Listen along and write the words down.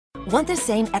Want the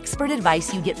same expert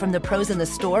advice you get from the pros in the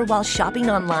store while shopping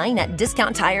online at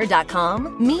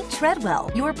DiscountTire.com? Meet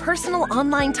Treadwell, your personal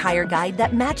online tire guide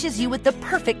that matches you with the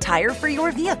perfect tire for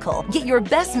your vehicle. Get your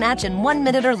best match in 1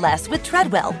 minute or less with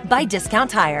Treadwell by Discount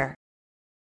Tire.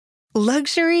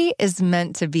 Luxury is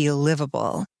meant to be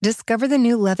livable. Discover the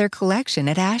new leather collection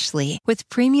at Ashley with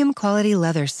premium quality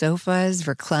leather sofas,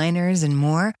 recliners, and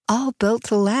more, all built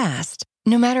to last.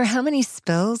 No matter how many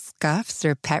spills, scuffs,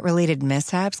 or pet-related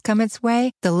mishaps come its way,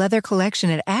 the leather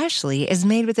collection at Ashley is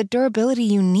made with the durability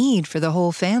you need for the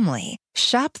whole family.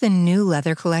 Shop the new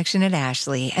leather collection at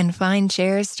Ashley and find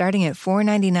chairs starting at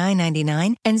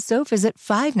 $499.99 and sofas at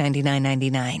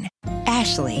 $599.99.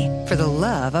 Ashley, for the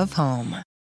love of home.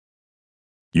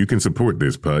 You can support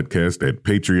this podcast at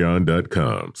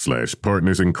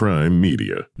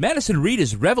patreon.com/partnersincrimemedia. Madison Reed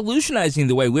is revolutionizing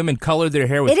the way women color their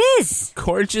hair with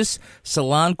gorgeous,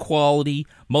 salon-quality,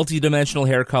 multi-dimensional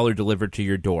hair color delivered to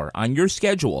your door on your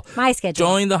schedule. My schedule.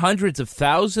 Join the hundreds of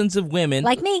thousands of women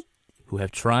like me who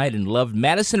have tried and loved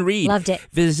Madison Reed. Loved it.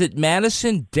 Visit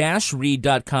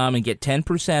madison-reed.com and get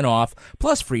 10% off,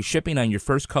 plus free shipping on your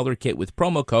first color kit with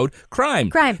promo code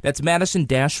CRIME. That's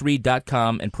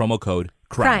madison-reed.com and promo code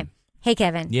CRIME. Hey,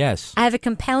 Kevin. Yes. I have a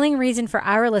compelling reason for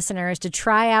our listeners to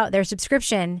try out their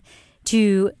subscription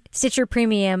to Stitcher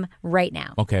Premium right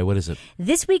now. Okay, what is it?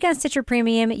 This week on Stitcher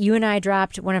Premium, you and I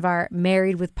dropped one of our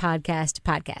Married with podcasts.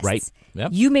 Right. Yep.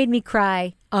 You made me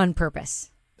cry on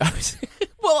purpose.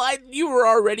 Well, you were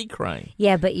already crying.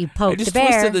 Yeah, but you poked the bear. I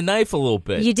just twisted the knife a little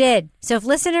bit. You did. So if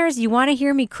listeners, you want to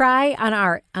hear me cry on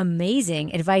our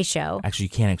amazing advice show. Actually, you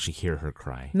can't actually hear her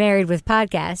cry. Married with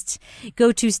Podcasts.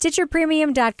 Go to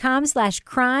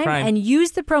StitcherPremium.com/crime and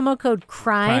use the promo code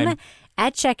CRIME.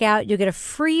 At checkout, you'll get a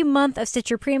free month of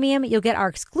Stitcher Premium. You'll get our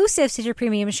exclusive Stitcher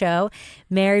Premium show,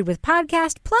 Married with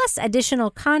Podcast, plus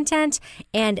additional content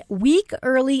and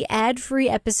week-early ad-free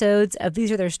episodes of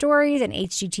These Are Their Stories and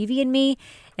HGTV and Me,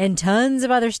 and tons of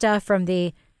other stuff from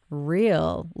the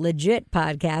real, legit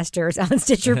podcasters on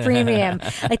Stitcher Premium,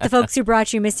 like the folks who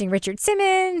brought you Missing Richard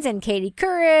Simmons and Katie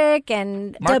Couric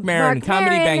and Mark Maron,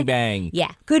 Comedy Bang Bang.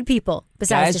 Yeah, good people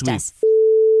besides just us.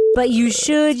 But you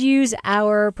should use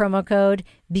our promo code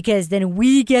because then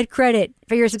we get credit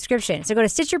for your subscription. So go to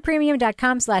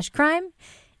StitcherPremium.com/crime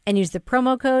and use the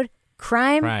promo code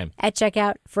CRIME at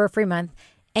checkout for a free month.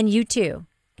 And you too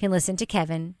can listen to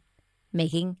Kevin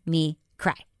making me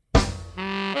cry.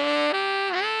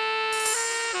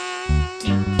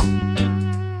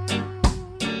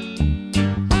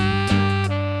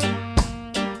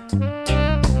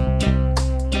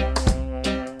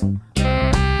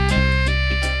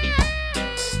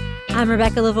 I'm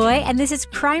Rebecca Lavoie, and this is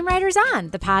Crime Writers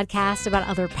On, the podcast about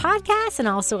other podcasts and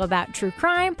also about true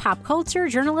crime, pop culture,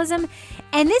 journalism.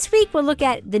 And this week we'll look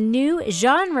at the new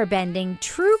genre-bending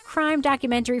true crime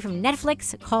documentary from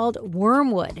Netflix called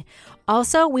Wormwood.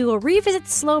 Also, we will revisit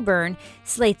Slow Burn,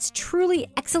 Slate's truly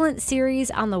excellent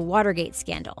series on the Watergate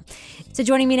scandal. So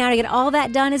joining me now to get all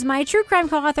that done is my true crime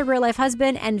co-author, real-life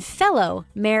husband, and fellow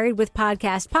Married with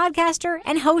Podcast podcaster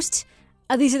and host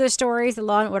of These Are Their Stories, the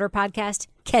Law & Order podcast,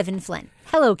 Kevin Flynn.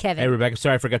 Hello, Kevin. Hey, Rebecca.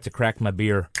 Sorry I forgot to crack my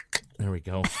beer. There we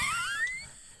go.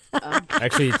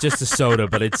 Actually, it's just a soda,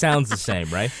 but it sounds the same,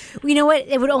 right? You know what?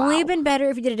 It would only have been better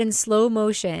if you did it in slow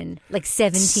motion, like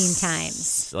 17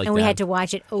 times. Like and we that. had to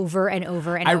watch it over and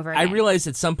over and over again. I realized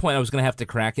at some point I was going to have to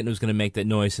crack it and it was going to make that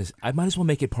noise. I might as well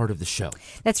make it part of the show.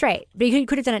 That's right. But you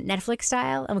could have done it Netflix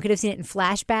style, and we could have seen it in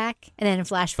flashback, and then in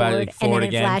flash forward, and then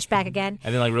in flashback again.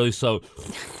 And then like really slow.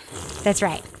 That's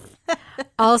right.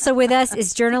 Also with us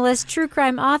is journalist, true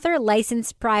crime author,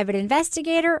 licensed private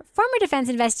investigator, former defense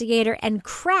investigator, and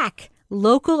crack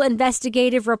local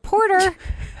investigative reporter,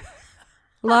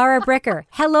 Laura Bricker.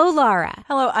 Hello, Laura.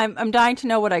 Hello. I'm dying to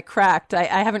know what I cracked.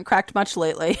 I haven't cracked much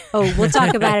lately. Oh, we'll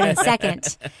talk about it in a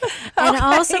second. And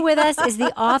also with us is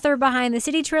the author behind the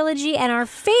City Trilogy and our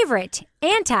favorite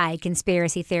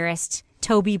anti-conspiracy theorist,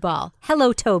 Toby Ball.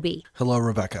 Hello, Toby. Hello,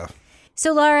 Rebecca.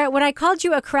 So, Laura, when I called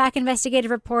you a crack investigative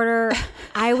reporter,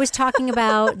 I was talking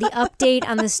about the update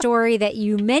on the story that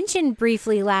you mentioned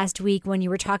briefly last week when you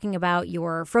were talking about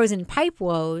your frozen pipe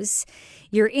woes,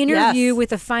 your interview with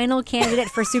the final candidate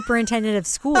for superintendent of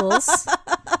schools.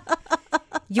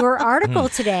 Your article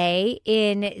today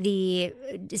in the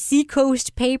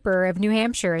Seacoast paper of New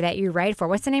Hampshire that you write for.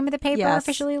 What's the name of the paper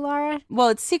officially, Laura? Well,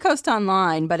 it's Seacoast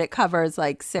Online, but it covers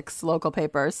like 6 local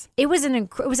papers. It was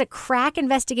a crack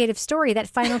investigative story. That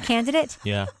final candidate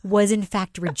was in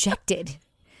fact rejected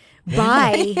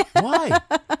by Why?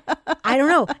 I don't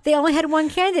know. They only had one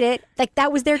candidate. Like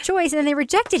that was their choice, and then they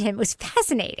rejected him. It was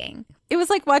fascinating. It was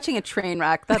like watching a train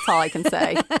wreck. That's all I can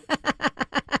say.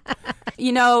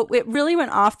 it really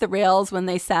went off the rails when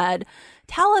they said,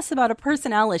 tell us about a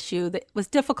personnel issue that was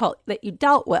difficult that you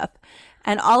dealt with.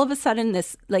 And all of a sudden,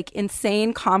 this like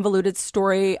insane, convoluted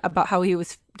story about how he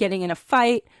was getting in a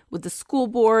fight with the school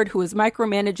board, who was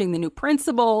micromanaging the new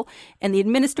principal, and the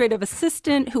administrative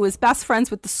assistant, who was best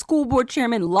friends with the school board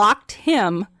chairman, locked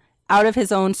him out of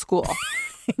his own school.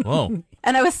 Whoa.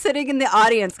 And I was sitting in the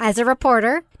audience as a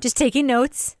reporter, just taking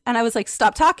notes. And I was like,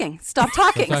 stop talking. Stop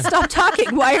talking. Stop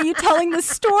talking. Why are you telling this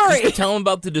story? Just tell them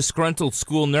about the disgruntled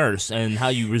school nurse and how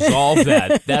you resolve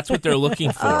that. That's what they're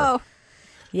looking for. Oh.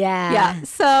 Yeah. Yeah.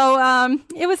 So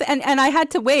it was, and I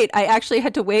had to wait. I actually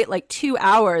had to wait like 2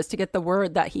 hours to get the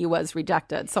word that he was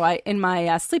rejected. So in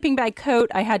my sleeping bag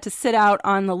coat, I had to sit out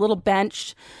on the little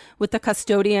bench with the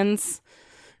custodians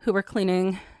who were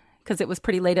cleaning because it was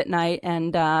pretty late at night.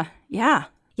 And yeah.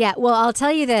 Yeah, well, I'll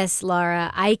tell you this,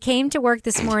 Laura. I came to work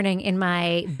this morning in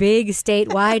my big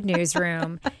statewide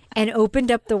newsroom and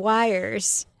opened up the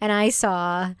wires, and I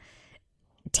saw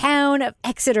Town of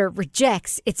Exeter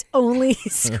rejects its only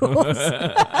school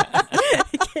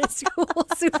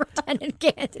superintendent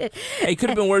candidate. Hey, it could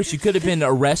have been worse. You could have been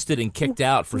arrested and kicked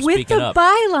out for with speaking the up.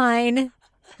 Byline,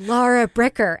 Laura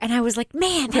Bricker. And I was like,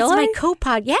 man, that's Really? my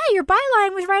co-pod. Yeah, your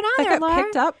byline was right on I there, got Laura.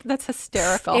 picked up. That's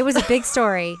hysterical. It was a big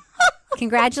story.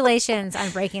 Congratulations on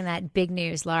breaking that big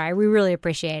news, Laura. We really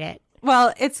appreciate it.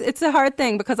 Well, it's a hard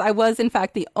thing because I was, in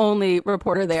fact, the only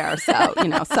reporter there. So,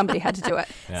 somebody had to do it.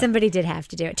 Yeah. Somebody did have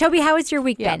to do it. Toby, how has your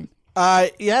week been?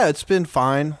 Yeah, it's been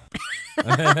fine.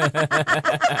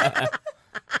 I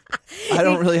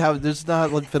don't really there's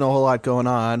not been a whole lot going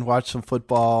on. Watch some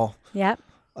football. Yep.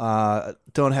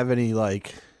 Don't have any,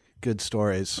 good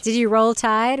stories. Did you roll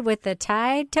Tide with the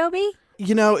Tide, Toby?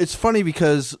 It's funny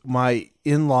because my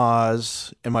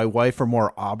in-laws and my wife are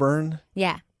more Auburn.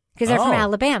 Yeah. Because they're from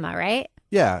Alabama, right?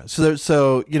 Yeah. So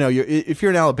if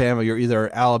you're in Alabama, you're either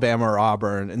Alabama or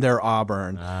Auburn, and they're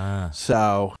Auburn.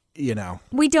 So,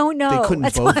 We don't know. They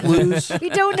couldn't both lose. We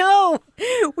don't know.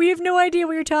 We have no idea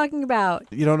what you're talking about.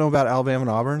 You don't know about Alabama and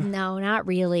Auburn? No, not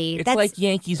really. It's like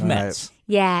Yankees Mets. Right.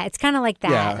 Yeah, it's kind of like that.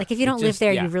 Yeah. Like if you don't live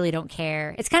there, you really don't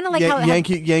care. It's kind of like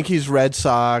Yankees, Red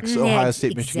Sox, Ohio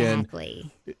State, Michigan.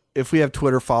 Exactly. If we have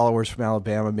Twitter followers from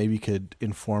Alabama, maybe you could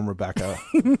inform Rebecca.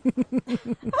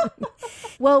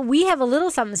 Well, we have a little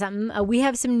something. We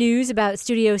have some news about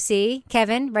Studio C,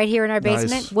 Kevin, right here in our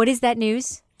basement. Nice. What is that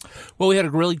news? Well, we had a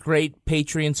really great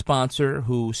Patreon sponsor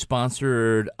who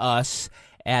sponsored us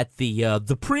at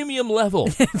the premium level.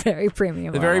 Very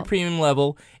premium the level. Very premium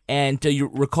level. And you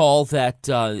recall that,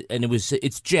 and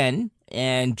it's Jen.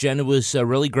 And Jen was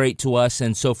really great to us.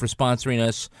 And so for sponsoring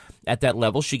us at that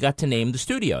level, she got to name the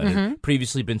studio. And it had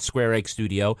previously been Square Egg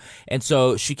Studio. And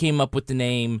so she came up with the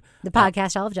name... The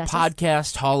Podcast Hall of Justice.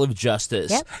 Podcast Hall of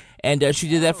Justice. Yep. And she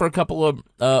did that for a couple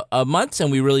of months,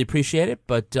 and we really appreciate it.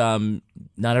 But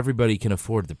not everybody can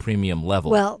afford the premium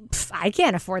level. Well, I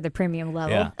can't afford the premium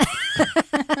level. Yeah.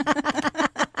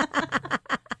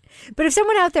 But if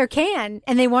someone out there can,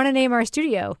 and they want to name our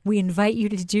studio, we invite you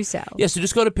to do so. Yeah, so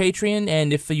just go to Patreon,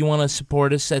 and if you want to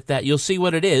support us at that, you'll see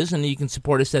what it is, and you can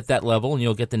support us at that level, and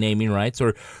you'll get the naming rights,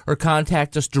 or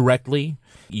contact us directly.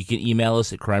 You can email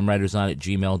us at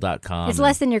crimewriterson@gmail.com. It's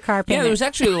less than your car payment. Yeah, there was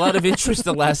actually a lot of interest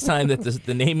the last time that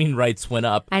the naming rights went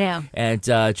up. I know. And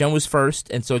Jen was first,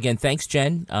 and so again, thanks,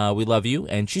 Jen. We love you,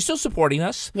 and she's still supporting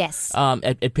us. Yes.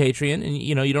 At Patreon, and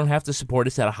you don't have to support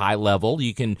us at a high level.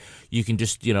 You can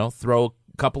just throw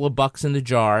a couple of bucks in the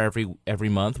jar every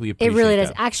month. We appreciate it really does.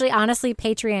 that. Actually, honestly,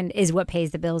 Patreon is what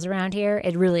pays the bills around here.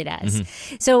 It really does.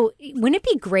 So wouldn't it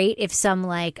be great if some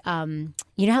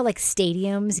you know how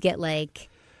stadiums get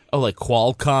Oh, like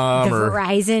Qualcomm the or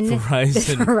Verizon, the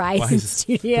Verizon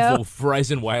studio, the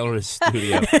Verizon Wireless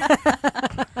studio.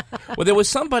 Well, there was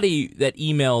somebody that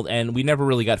emailed, and we never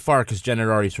really got far because Jen had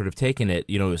already sort of taken it.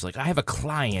 It was like, I have a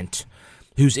client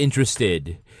who's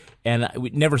interested, and we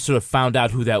never sort of found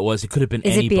out who that was. It could have been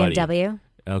anybody. Is it BMW?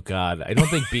 Oh God, I don't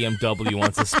think BMW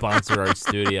wants to sponsor our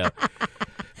studio.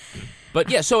 But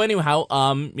yeah, so anyhow,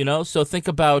 so think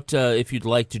about if you'd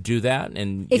like to do that,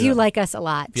 and if you like us a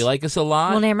lot, if you like us a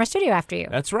lot, we'll name our studio after you.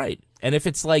 That's right. And if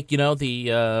it's like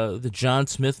the John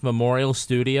Smith Memorial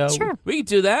Studio, sure, we could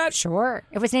do that. Sure,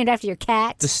 if it's named after your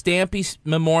cat, the Stampy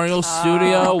Memorial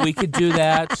Studio, we could do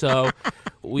that. So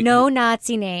no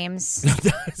Nazi names.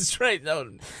 That's right.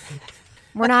 No.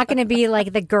 We're not going to be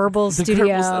like the Goebbels studio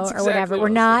Goebbels, or whatever. We're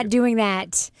not doing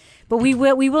that. But we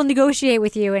will negotiate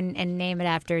with you and name it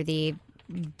after the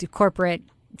corporate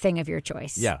thing of your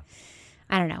choice. Yeah.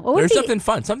 I don't know. There's something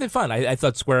fun. I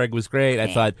thought Square Egg was great.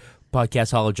 I thought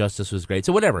Podcast Hall of Justice was great.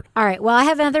 So whatever. All right. Well, I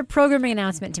have another programming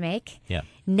announcement to make. Yeah.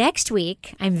 Next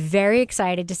week, I'm very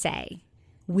excited to say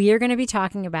we are going to be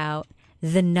talking about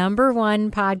the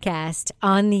 #1 podcast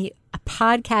on the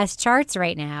podcast charts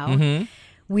right now. Mm-hmm.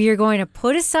 We are going to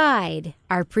put aside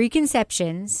our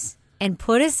preconceptions and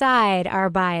put aside our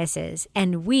biases,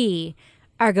 and we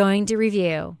are going to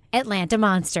review Atlanta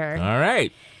Monster, All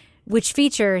right. which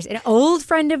features an old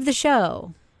friend of the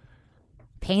show,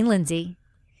 Payne Lindsay,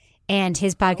 and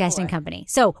his podcasting company.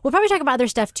 So we'll probably talk about other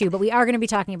stuff too, but we are going to be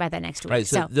talking about that next week. Right.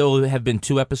 So there will have been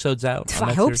 2 episodes out.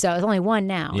 I hope so. There's only 1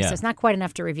 now, Yeah. so it's not quite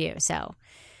enough to review.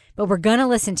 But we're going to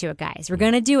listen to it, guys. We're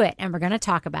going to do it, and we're going to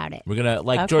talk about it. We're going to,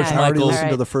 like Okay. George I already Michael. listened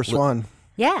to the first one.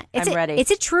 Yeah, I'm ready. It's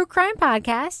a true crime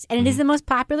podcast, and it is the most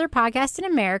popular podcast in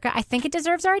America. I think it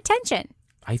deserves our attention.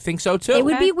 I think so, too. It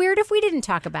would be weird if we didn't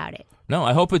talk about it. No,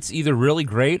 I hope it's either really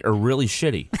great or really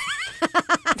shitty.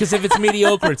 Because if it's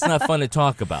mediocre, it's not fun to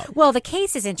talk about. Well, the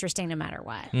case is interesting no matter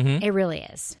what. Mm-hmm. It really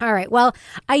is. All right. Well,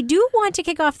 I do want to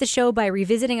kick off the show by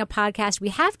revisiting a podcast we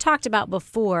have talked about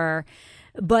before,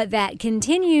 but that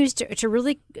continues to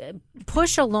really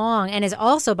push along and is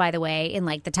also, by the way, in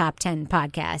like the top 10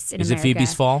 podcasts in Is America. it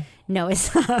Phoebe's Fall? No,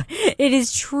 it's not. It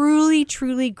is truly,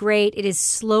 truly great. It is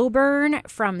Slow Burn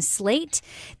from Slate.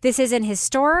 This is an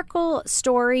historical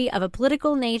story of a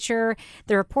political nature.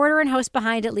 The reporter and host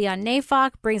behind it, Leon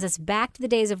Neyfakh, brings us back to the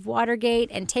days of Watergate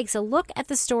and takes a look at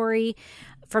the story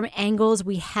from angles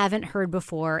we haven't heard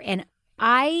before. And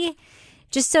I,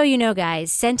 just so you know,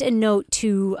 guys, sent a note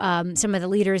to some of the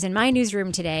leaders in my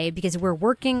newsroom today because we're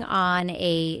working on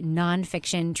a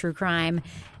nonfiction true crime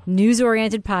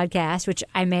news-oriented podcast, which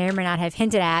I may or may not have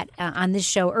hinted at on this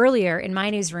show earlier in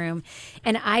my newsroom.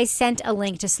 And I sent a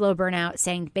link to Slow Burn out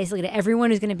saying basically to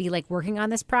everyone who's going to be like working on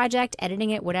this project,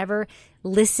 editing it, whatever,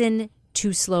 listen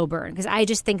to Slow Burn. Because I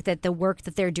just think that the work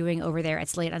that they're doing over there at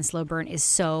Slate on Slow Burn is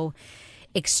so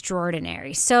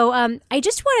extraordinary. So I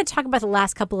just want to talk about the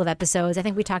last couple of episodes. I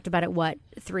think we talked about it,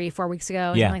 3-4 weeks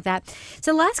ago, Yeah. something like that.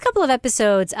 So the last couple of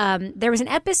episodes, there was an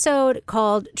episode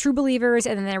called True Believers,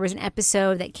 and then there was an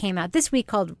episode that came out this week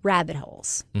called Rabbit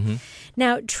Holes. Mm-hmm.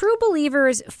 Now, True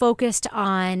Believers focused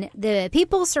on the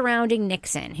people surrounding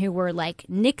Nixon, who were like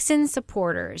Nixon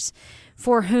supporters,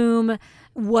 for whom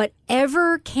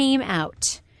whatever came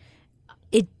out,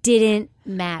 it didn't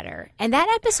matter. And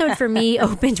that episode for me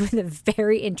opened with a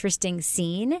very interesting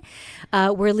scene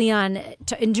where Leon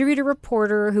interviewed a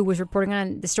reporter who was reporting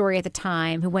on the story at the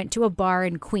time, who went to a bar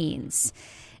in Queens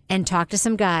and talked to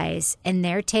some guys. And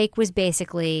their take was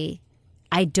basically,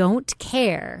 I don't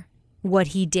care what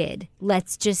he did.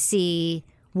 Let's just see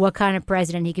what kind of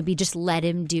president he could be. Just let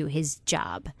him do his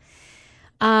job.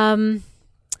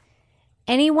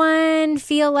 Anyone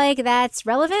feel like that's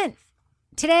relevant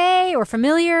today or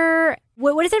familiar?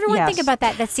 What does everyone Yes. think about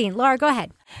that scene? Laura, go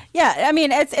ahead. Yeah, I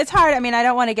mean, it's hard. I mean, I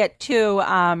don't want to get too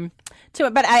to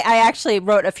it, but I actually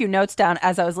wrote a few notes down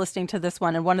as I was listening to this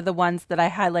one, and one of the ones that I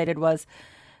highlighted was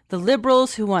the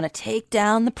liberals who want to take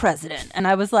down the president, and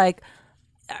I was like,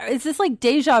 is this like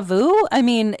deja vu? I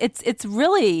mean, it's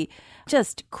really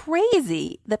just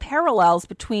crazy, the parallels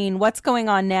between what's going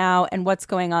on now and what's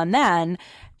going on then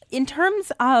in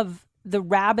terms of the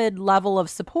rabid level of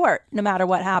support, no matter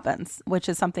what happens, which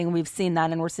is something we've seen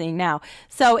then and we're seeing now.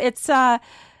 So it's,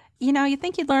 you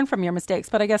think you'd learn from your mistakes,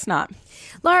 but I guess not.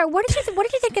 Laura, what did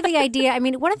you think of the idea? I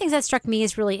mean, one of the things that struck me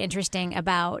as really interesting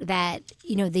about that,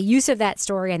 the use of that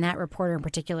story and that reporter in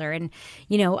particular. And,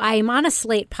 I'm on a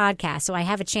Slate podcast, so I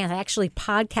have a chance. I actually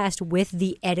podcast with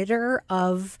the editor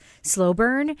of Slow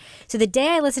Burn. So the day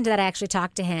I listened to that, I actually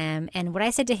talked to him. And what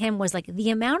I said to him was like the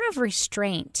amount of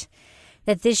restraint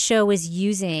that this show is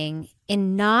using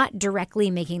in not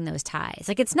directly making those ties.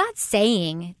 Like, it's not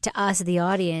saying to us, the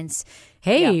audience,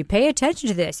 hey, pay attention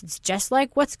to this. It's just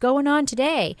like what's going on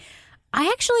today. I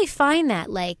actually find that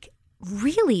like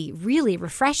really, really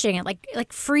refreshing. It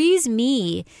like frees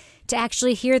me to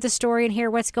actually hear the story and hear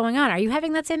what's going on. Are you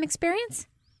having that same experience?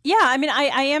 Yeah, I mean, I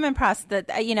am impressed that,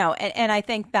 and I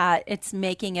think that it's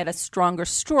making it a stronger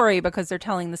story because they're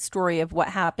telling the story of what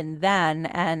happened then.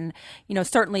 And,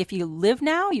 certainly if you live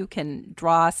now, you can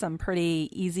draw some pretty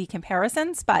easy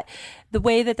comparisons. But the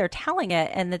way that they're telling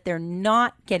it and that they're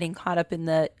not getting caught up in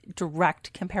the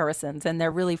direct comparisons and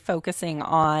they're really focusing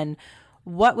on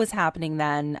what was happening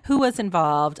then, who was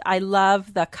involved. I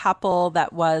love the couple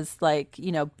that was like,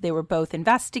 they were both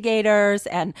investigators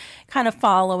and kind of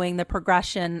following the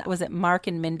progression. Was it Mark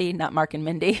and Mindy? Not Mark and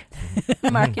Mindy.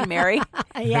 Mark and Mary.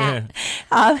 Yeah.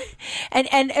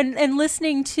 And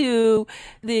listening to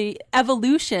the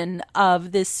evolution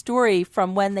of this story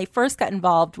from when they first got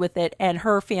involved with it and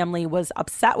her family was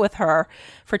upset with her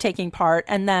for taking part.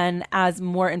 And then as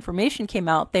more information came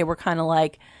out, they were kind of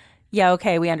like, yeah,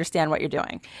 okay, we understand what you're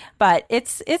doing. But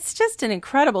it's just an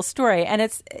incredible story. And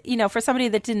it's, for somebody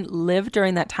that didn't live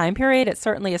during that time period, it's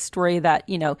certainly a story that,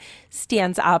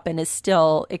 stands up and is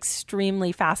still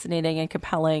extremely fascinating and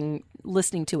compelling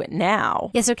listening to it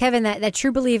now. Yeah, so Kevin, that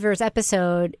True Believers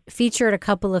episode featured a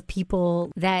couple of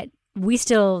people that we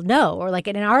still know, or like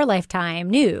in our lifetime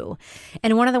knew.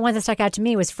 And one of the ones that stuck out to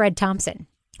me was Fred Thompson.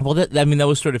 Well, that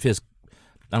was sort of his,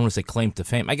 I don't want to say claim to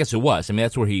fame. I guess it was. I mean,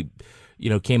 that's where he,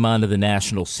 came onto the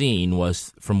national scene,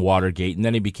 was from Watergate, and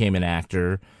then he became an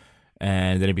actor,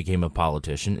 and then he became a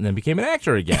politician, and then became an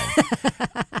actor again.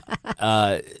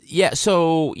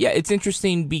 It's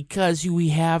interesting because we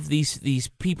have these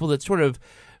people that sort of,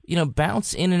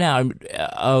 bounce in and out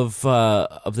of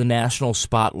the national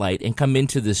spotlight and come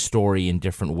into this story in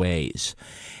different ways.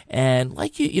 And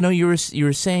like you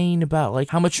were saying about like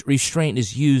how much restraint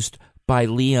is used by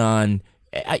Leon.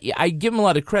 I give him a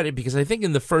lot of credit because I think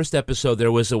in the first episode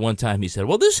there was one time he said,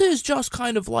 well, this is just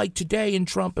kind of like today in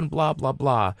Trump and blah, blah,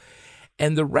 blah.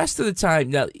 And the rest of the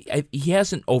time, now, he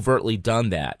hasn't overtly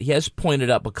done that. He has pointed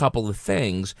up a couple of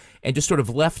things and just sort of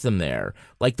left them there.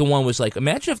 Like the one was like,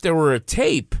 imagine if there were a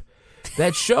tape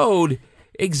that showed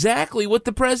exactly what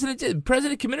the president did. The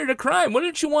president committed a crime.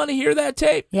 Wouldn't you want to hear that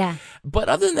tape? Yeah. But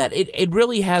other than that, it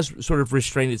really has sort of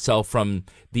restrained itself from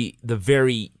the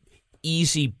very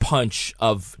easy punch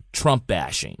of Trump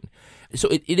bashing. So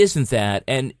it isn't that,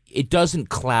 and it doesn't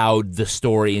cloud the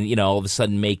story and, all of a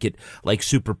sudden make it like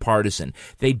super partisan.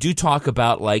 They do talk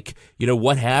about like,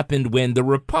 what happened when the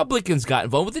Republicans got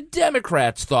involved, what the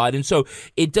Democrats thought. And so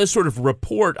it does sort of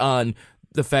report on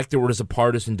the fact there was a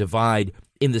partisan divide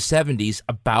in the 70s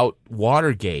about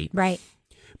Watergate. Right.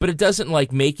 But it doesn't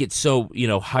like make it so,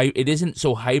 it isn't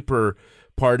so hyper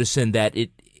partisan that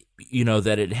it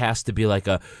has to be like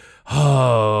a,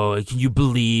 oh, can you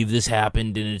believe this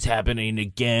happened and it's happening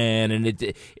again? And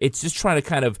it's just trying to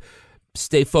kind of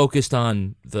stay focused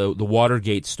on the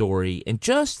Watergate story and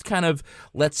just kind of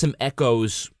let some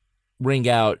echoes ring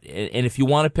out. And if you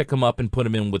want to pick them up and put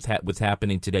them in with what's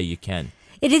happening today, you can.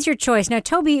 It is your choice. Now,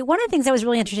 Toby, one of the things that was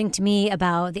really interesting to me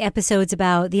about the episodes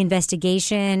about the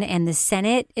investigation and the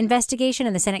Senate investigation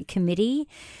and the Senate committee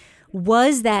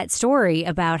was that story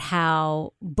about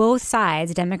how both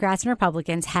sides, Democrats and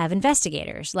Republicans, have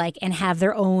investigators, and have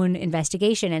their own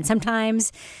investigation. And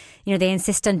sometimes, they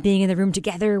insist on being in the room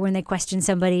together when they question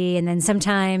somebody. And then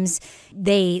sometimes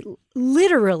they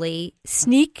literally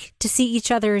sneak to see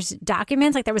each other's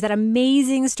documents. Like there was that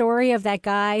amazing story of that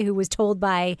guy who was told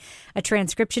by a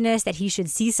transcriptionist that he should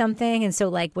see something. And so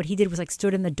what he did was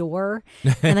stood in the door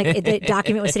and the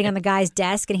document was sitting on the guy's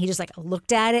desk and he just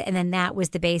looked at it. And then that was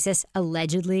the basis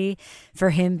allegedly for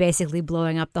him basically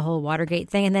blowing up the whole Watergate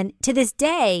thing. And then to this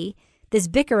day, this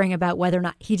bickering about whether or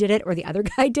not he did it or the other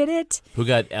guy did it. Who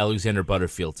got Alexander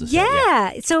Butterfield to say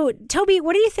Yeah. So, Toby,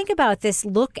 what do you think about this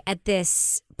look at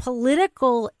this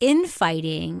political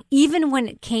infighting, even when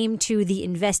it came to the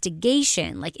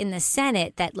investigation, in the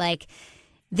Senate, that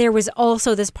there was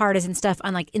also this partisan stuff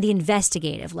on in the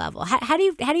investigative level? How do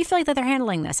you feel like that they're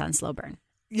handling this on Slow Burn?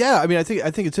 Yeah, I mean, I think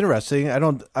it's interesting. I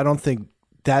don't think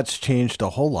that's changed a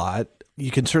whole lot.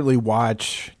 You can certainly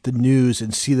watch the news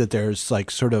and see that there's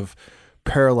sort of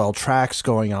parallel tracks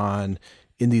going on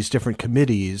in these different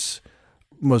committees.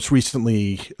 Most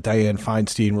recently, Dianne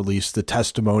Feinstein released the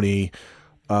testimony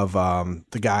of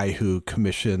the guy who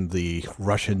commissioned the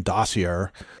Russian dossier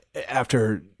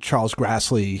after Charles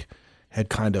Grassley had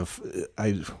kind of,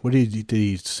 did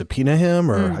he subpoena him?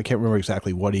 Or I can't remember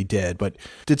exactly what he did, but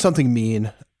did something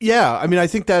mean. Yeah, I mean, I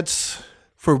think that's,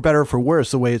 for better or for worse,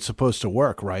 the way it's supposed to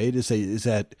work, right? Is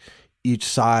that each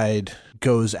side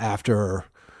goes after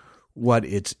what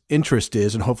its interest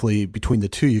is, and hopefully between the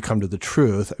two you come to the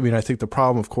truth. I mean, I think the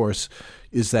problem, of course,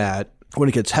 is that when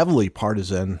it gets heavily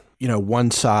partisan,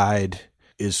 one side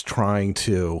is trying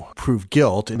to prove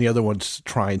guilt and the other one's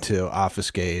trying to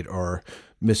obfuscate or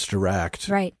misdirect.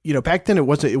 Right. Back then it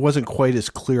wasn't quite as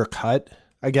clear cut,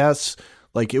 I guess.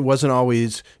 It wasn't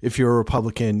always, if you're a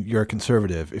Republican, you're a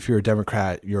conservative. If you're a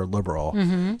Democrat, you're a liberal.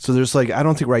 Mm-hmm. So there's I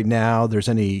don't think right now there's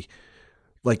any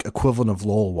equivalent of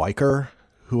Lowell Weicker,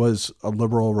 who was a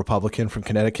liberal Republican from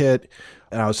Connecticut.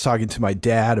 And I was talking to my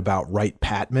dad about Wright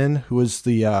Patman, who was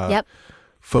the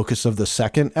focus of the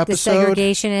second episode. The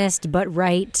segregationist, but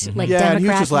right, Democrat. Yeah, and he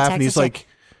was just laughing. Texas.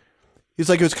 He's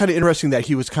it was kind of interesting that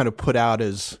he was kind of put out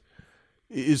as,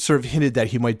 it sort of hinted that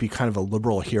he might be kind of a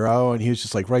liberal hero. And he was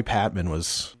just Wright Patman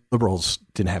was, liberals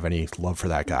didn't have any love for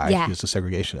that guy. Yeah. He was a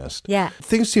segregationist. Yeah.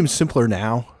 Things seem simpler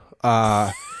now.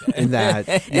 In that,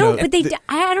 but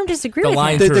I don't disagree with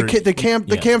that.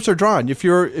 The camps are drawn. If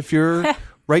you're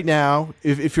right now,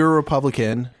 if you're a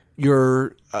Republican,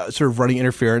 you're sort of running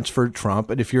interference for Trump,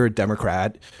 and if you're a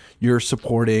Democrat, you're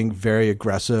supporting very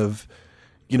aggressive,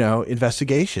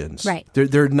 investigations. Right.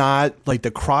 They're not like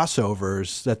the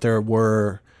crossovers that there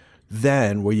were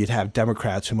then, where you'd have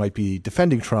Democrats who might be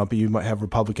defending Trump, and you might have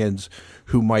Republicans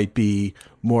who might be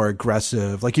more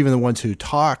aggressive. Like even the ones who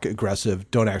talk aggressive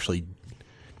don't actually,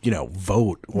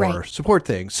 vote or support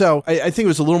things. So I think it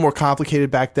was a little more complicated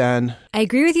back then. I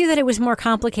agree with you that it was more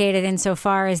complicated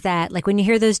insofar as that, like when you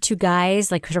hear those two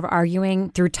guys like sort of arguing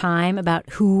through time about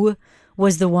who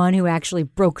was the one who actually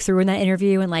broke through in that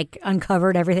interview and like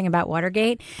uncovered everything about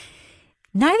Watergate,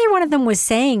 neither one of them was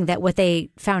saying that what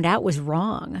they found out was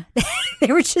wrong.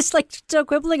 They were just like so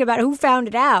quibbling about who found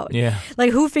it out. Yeah.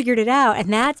 Like who figured it out.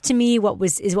 And that's to me what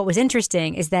was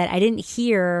interesting is that I didn't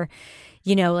hear,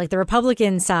 like the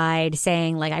Republican side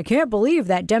saying like, I can't believe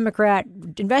that Democrat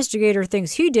investigator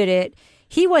thinks he did it.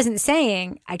 He wasn't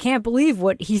saying, I can't believe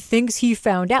what he thinks he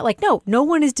found out. Like, no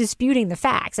one is disputing the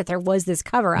facts that there was this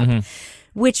cover up,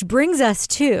 which brings us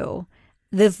to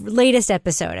the latest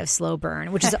episode of Slow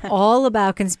Burn, which is all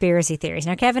about conspiracy theories.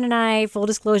 Now, Kevin and I, full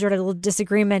disclosure, had a little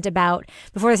disagreement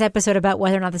before this episode about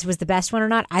whether or not this was the best one or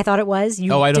not. I thought it was.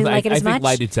 You didn't like it as much? I think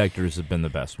lie detectors have been the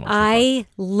best one. I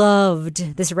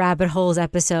loved this Rabbit Holes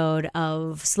episode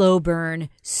of Slow Burn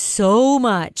so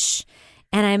much.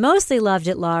 And I mostly loved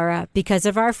it, Laura, because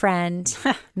of our friend,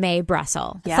 Mae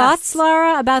Brussel. Yes. Thoughts,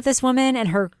 Laura, about this woman and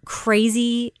her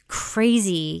crazy,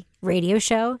 crazy radio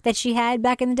show that she had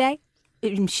back in the day?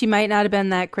 She might not have been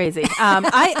that crazy.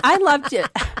 I loved it.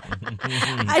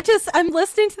 I'm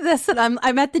listening to this and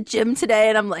I'm at the gym today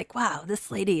and I'm like, wow, this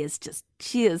lady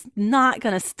she is not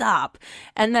going to stop.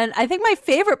 And then I think my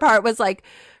favorite part was like,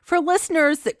 for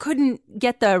listeners that couldn't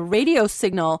get the radio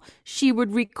signal, she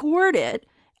would record it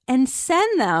and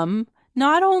send them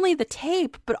not only the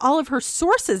tape, but all of her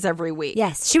sources every week.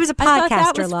 Yes, she was a podcaster, I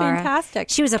thought that was Laura. Fantastic.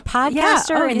 She was a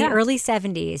podcaster in the yeah. early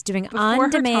 70s doing Before her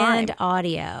on-demand time.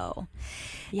 audio.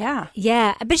 Yeah.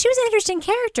 Yeah, but she was an interesting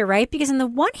character, right? Because on the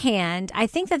one hand, I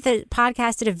think that the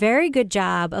podcast did a very good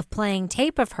job of playing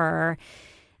tape of her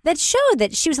that showed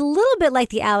that she was a little bit like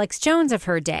the Alex Jones of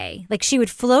her day. Like she would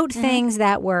float things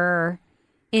that were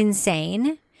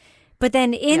insane, but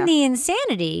then in the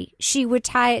insanity, she would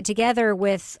tie it together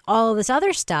with all of this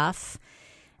other stuff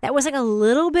that was like a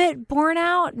little bit borne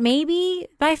out maybe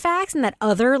by facts, and that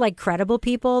other like credible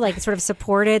people like sort of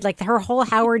supported, like her whole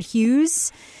Howard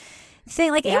Hughes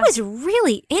thing. Like it was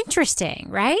really interesting,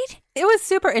 right? It was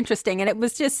super interesting. And it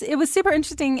was super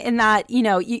interesting in that,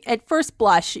 at first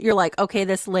blush, you're like, okay,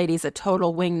 this lady's a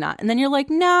total wingnut. And then you're like,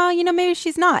 no, maybe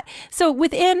she's not. So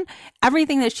within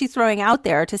everything that she's throwing out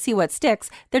there to see what sticks,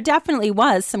 there definitely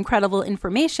was some credible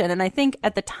information. And I think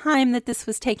at the time that this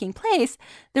was taking place,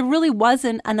 there really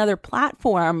wasn't another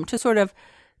platform to sort of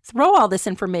throw all this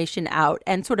information out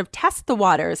and sort of test the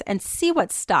waters and see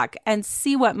what stuck and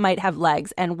see what might have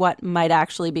legs and what might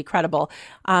actually be credible.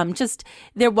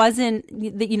 There wasn't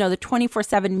the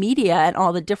 24/7 media and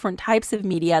all the different types of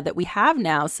media that we have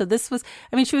now. So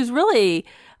she was really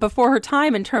before her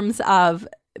time in terms of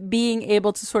being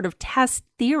able to sort of test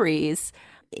theories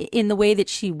in the way that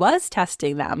she was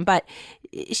testing them. But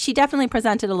she definitely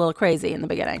presented a little crazy in the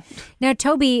beginning. Now,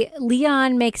 Toby,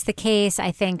 Leon makes the case,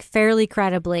 I think, fairly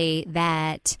credibly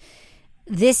that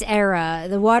this era,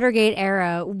 the Watergate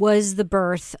era, was the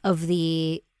birth of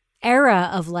the era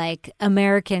of like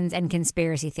Americans and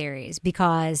conspiracy theories,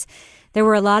 because there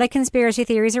were a lot of conspiracy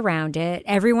theories around it.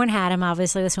 Everyone had them.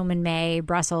 Obviously, this woman, Mae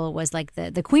Brussel, was like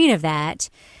the queen of that.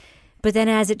 But then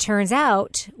as it turns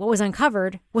out, what was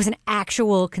uncovered was an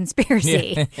actual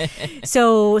conspiracy.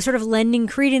 So sort of lending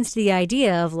credence to the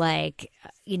idea of like,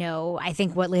 I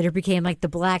think what later became like the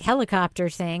black helicopter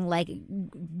thing, like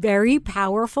very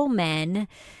powerful men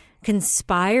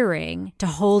conspiring to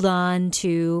hold on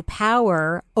to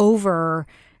power over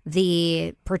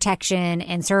the protection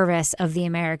and service of the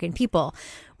American people.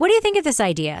 What do you think of this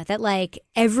idea that like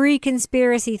every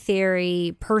conspiracy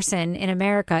theory person in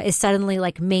America is suddenly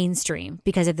like mainstream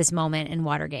because of this moment in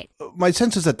Watergate? My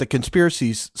sense is that the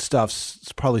conspiracy stuff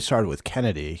probably started with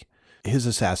Kennedy, his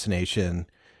assassination,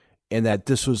 and that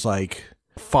this was like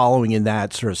following in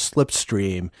that sort of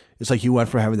slipstream. It's like you went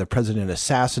from having the president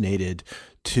assassinated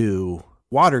to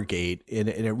Watergate, and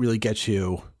it really gets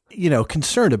you,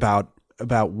 concerned about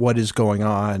what is going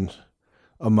on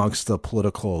amongst the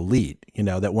political elite,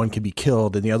 that one can be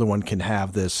killed and the other one can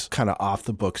have this kind of off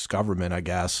the books government, I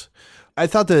guess. I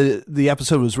thought the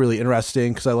episode was really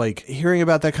interesting because I like hearing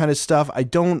about that kind of stuff.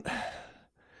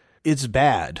 It's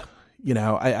bad.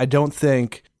 I don't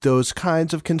think those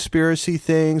kinds of conspiracy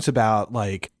things about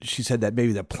like, she said that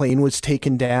maybe the plane was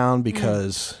taken down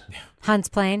because Hunt's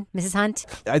playing, Mrs. Hunt.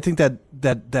 I think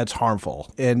that's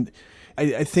harmful. And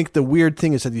I think the weird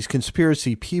thing is that these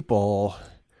conspiracy people,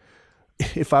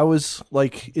 if I was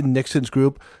like in Nixon's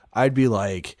group, I'd be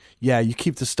like, yeah, you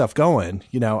keep this stuff going.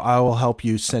 I will help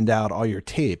you send out all your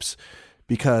tapes,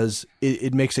 because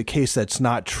it makes a case that's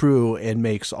not true and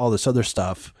makes all this other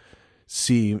stuff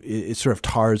seem, it sort of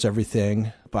tars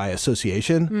everything by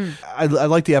association. I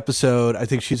like the episode. I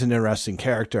think she's an interesting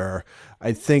character.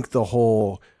 I think the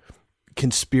whole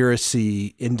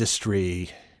conspiracy industry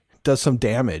does some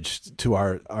damage to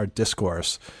our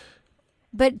discourse.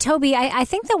 But Toby, I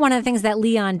think that one of the things that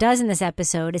Leon does in this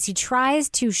episode is he tries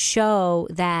to show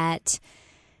that,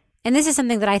 and this is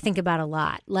something that I think about a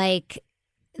lot, like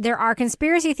there are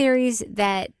conspiracy theories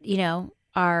that,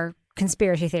 are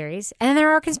conspiracy theories, and then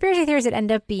there are conspiracy theories that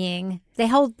end up being, they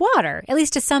hold water, at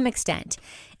least to some extent.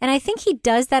 And I think he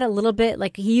does that a little bit.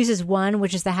 Like he uses one,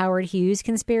 which is the Howard Hughes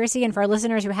conspiracy. And for our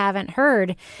listeners who haven't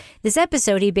heard this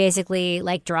episode, he basically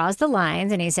like draws the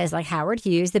lines and he says like Howard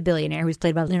Hughes, the billionaire who's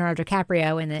played by Leonardo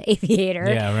DiCaprio in The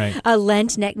Aviator,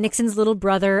 lent Nixon's little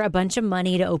brother a bunch of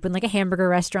money to open like a hamburger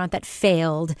restaurant that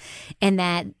failed. And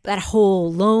that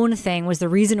whole loan thing was the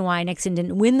reason why Nixon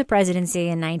didn't win the presidency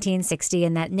in 1960,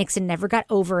 and that Nixon never got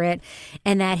over it,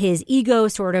 and that his ego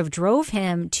sort of drove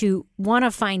him to want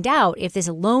to find out if this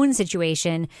loan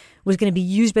situation was going to be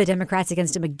used by Democrats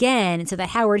against him again. And so that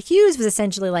Howard Hughes was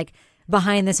essentially like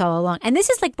behind this all along. And this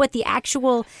is like what the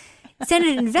actual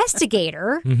Senate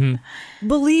investigator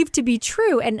believed to be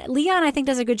true. And Leon, I think,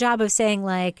 does a good job of saying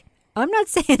like, I'm not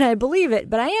saying I believe it,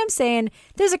 but I am saying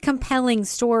there's a compelling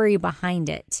story behind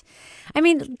it. I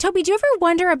mean, Toby, do you ever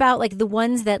wonder about like the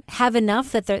ones that have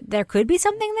enough that there could be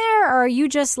something there? Or are you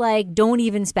just like, don't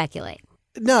even speculate?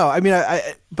 No, I mean,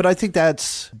 but I think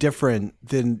that's different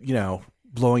than,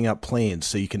 blowing up planes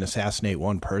so you can assassinate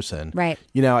one person. Right.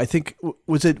 I think,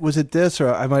 was it this,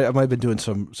 or I might have been doing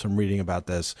some reading about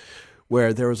this,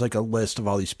 where there was like a list of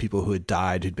all these people who had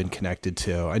died who'd been connected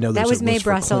to. I know that was Mae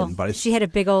Brussell. She had a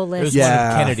big old list. There's one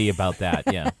of Kennedy about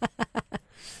that. Yeah.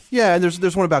 Yeah, and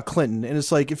there's one about Clinton, and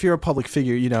it's like if you're a public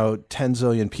figure, 10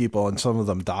 zillion people, and some of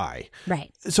them die.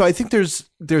 Right. So I think there's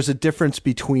a difference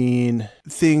between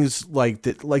things like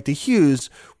the Hughes,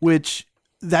 which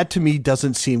that to me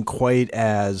doesn't seem quite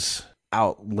as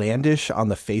outlandish on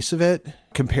the face of it,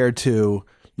 compared to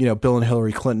Bill and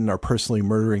Hillary Clinton are personally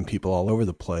murdering people all over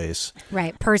the place.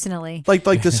 Right, personally. Like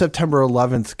the September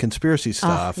 11th conspiracy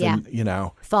stuff. Yeah.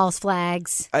 And, false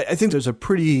flags. I think there's a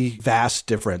pretty vast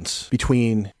difference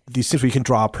between these things where you can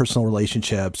draw personal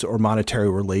relationships or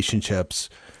monetary relationships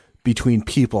between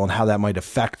people and how that might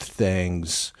affect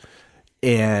things,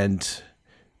 and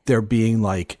there being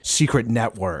like secret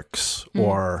networks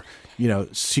or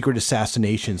secret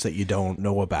assassinations that you don't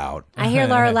know about. I hear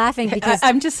Laura laughing because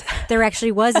there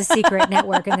actually was a secret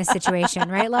network in this situation,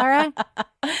 right, Laura?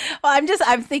 Well,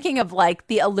 I'm thinking of like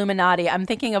the Illuminati. I'm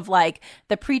thinking of like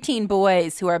the preteen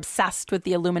boys who are obsessed with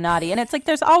the Illuminati. And it's like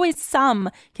there's always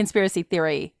some conspiracy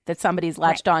theory that somebody's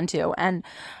latched onto. And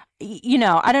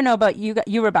I don't know about you,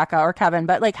 Rebecca or Kevin,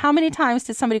 but like how many times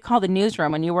did somebody call the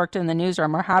newsroom when you worked in the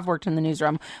newsroom or have worked in the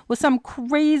newsroom with some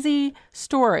crazy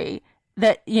story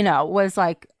that, was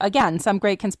like, again, some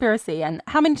great conspiracy? And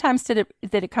how many times did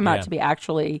it come out to be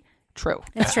actually true?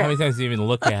 That's true. How many times do you even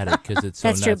look at it because it's so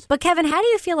That's nuts? true. But Kevin, how do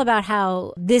you feel about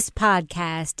how this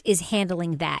podcast is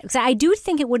handling that? Because I do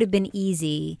think it would have been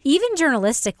easy, even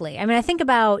journalistically. I mean, I think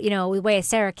about, the way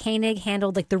Sarah Koenig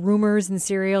handled like the rumors in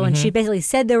Serial, and she basically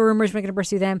said there were rumors, we're going to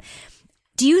pursue them.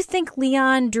 Do you think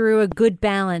Leon drew a good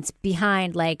balance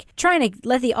behind like trying to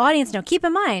let the audience know, keep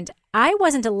in mind, I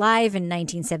wasn't alive in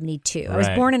 1972. I was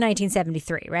born in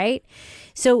 1973, right?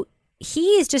 So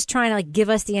he is just trying to like give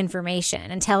us the information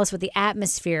and tell us what the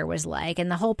atmosphere was like. And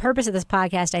the whole purpose of this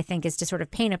podcast, I think, is to sort of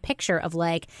paint a picture of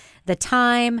like the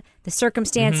time, the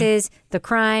circumstances, the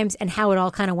crimes, and how it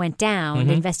all kind of went down,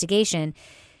 the investigation.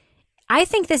 I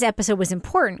think this episode was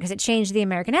important because it changed the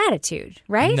American attitude,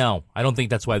 right? No, I don't think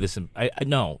that's why this.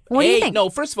 No. What do you think? No,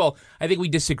 first of all, I think we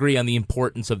disagree on the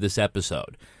importance of this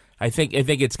episode. I think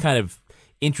it's kind of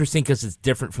interesting because it's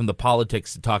different from the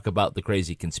politics to talk about the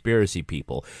crazy conspiracy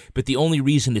people. But the only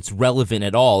reason it's relevant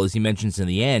at all, as he mentions in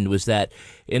the end, was that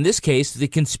in this case, the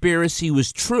conspiracy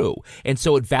was true. And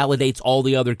so it validates all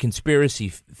the other conspiracy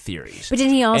theories. But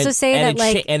didn't he also say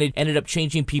that and it ended up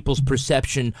changing people's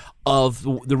perception of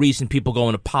the reason people go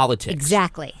into politics.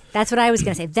 Exactly. That's what I was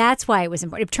going to say. That's why it was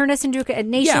important. It turned us into a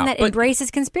nation that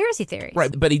embraces conspiracy theories.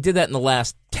 Right. But he did that in the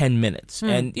last 10 minutes.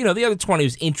 And, the other 20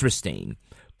 was interesting.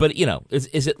 But,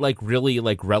 is it like really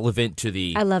like relevant to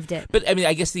the... I loved it. But, I mean,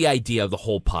 I guess the idea of the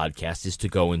whole podcast is to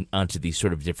go onto these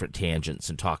sort of different tangents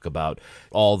and talk about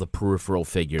all the peripheral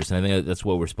figures. And I think that's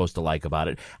what we're supposed to like about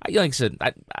it. Like I said,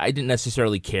 I didn't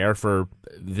necessarily care for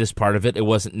this part of it. It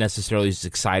wasn't necessarily as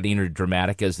exciting or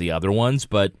dramatic as the other ones,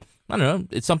 but... I don't know.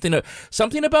 It's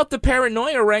something about the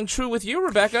paranoia rang true with you,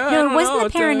 Rebecca. No, it wasn't the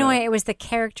paranoia. It was the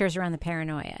characters around the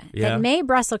paranoia. Yeah. That Mae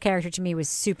Brussel character to me was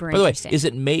super By the way, interesting. is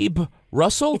it Mabe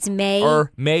Russell? It's Mae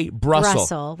or Mae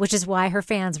Brussel, which is why her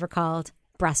fans were called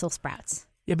Brussels sprouts.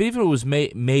 Yeah, but even if it was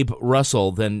Mabe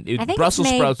Russell, then I think Brussels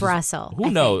it's Mae sprouts. Brussel. Who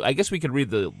knows? I guess we could read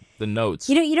the notes.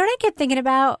 You know what I kept thinking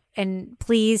about? And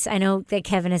please, I know that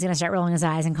Kevin is going to start rolling his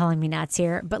eyes and calling me nuts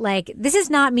here, but like, this is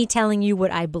not me telling you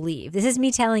what I believe. This is me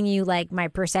telling you like my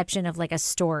perception of like a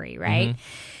story, right? Mm-hmm.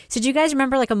 So do you guys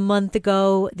remember like a month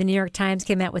ago, the New York Times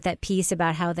came out with that piece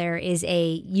about how there is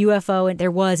a UFO and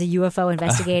there was a UFO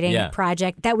investigating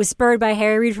project that was spurred by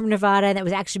Harry Reid from Nevada and that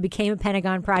was actually became a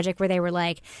Pentagon project where they were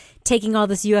like taking all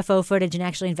this UFO footage and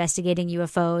actually investigating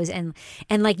UFOs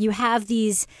and like you have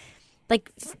these like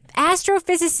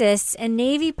astrophysicists and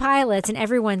Navy pilots and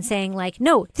everyone saying like,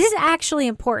 no, this is actually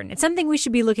important. It's something we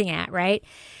should be looking at, right?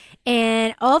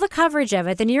 And all the coverage of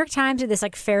it, the New York Times did this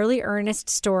like fairly earnest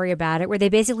story about it where they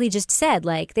basically just said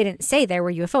like, they didn't say there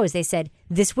were UFOs. They said,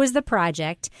 this was the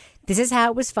project. This is how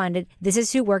it was funded. This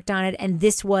is who worked on it. And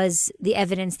this was the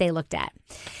evidence they looked at.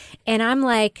 And I'm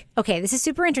like, okay, this is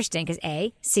super interesting because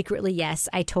A, secretly, yes,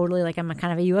 I totally like, I'm a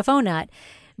kind of a UFO nut.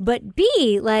 But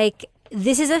B, like,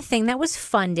 this is a thing that was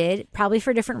funded probably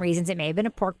for different reasons. It may have been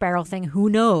a pork barrel thing. Who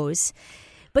knows?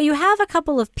 But you have a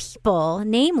couple of people,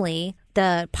 namely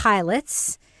the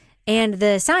pilots and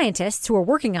the scientists who are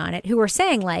working on it, who are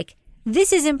saying like,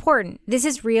 this is important. This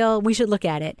is real. We should look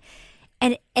at it.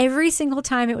 And every single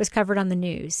time it was covered on the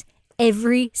news,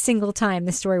 every single time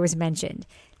the story was mentioned,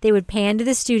 they would pan to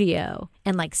the studio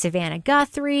and like Savannah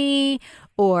Guthrie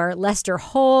or Lester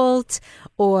Holt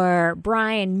or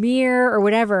Brian Muir or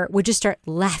whatever would just start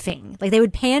laughing. Like they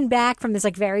would pan back from this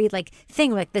like very like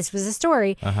thing like this was a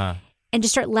story and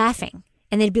just start laughing.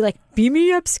 And they'd be like, beam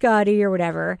me up, Scotty, or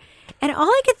whatever. And all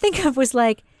I could think of was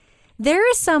like, there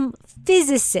is some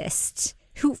physicist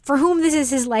for whom this is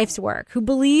his life's work, who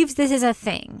believes this is a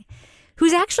thing,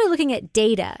 who's actually looking at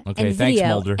data and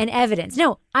video and evidence.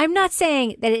 No, I'm not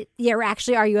saying that there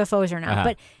actually are UFOs or not,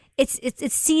 but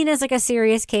it's seen as like a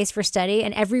serious case for study,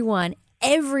 and everyone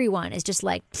is just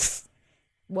like,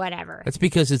 whatever. That's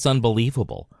because it's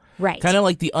unbelievable. Right. Kind of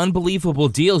like the unbelievable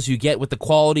deals you get with the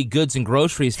quality goods and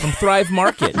groceries from Thrive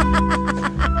Market.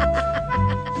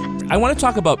 I want to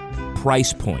talk about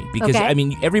price point because, I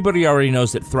mean, everybody already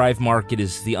knows that Thrive Market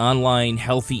is the online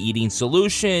healthy eating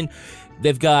solution.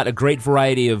 They've got a great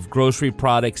variety of grocery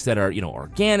products that are,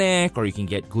 organic, or you can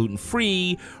get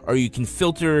gluten-free, or you can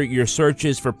filter your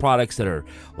searches for products that are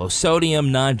low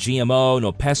sodium, non-GMO,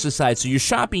 no pesticides. So you're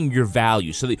shopping your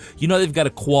value. So they've got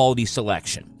a quality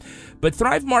selection. But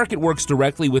Thrive Market works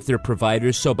directly with their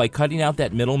providers, so by cutting out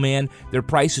that middleman, their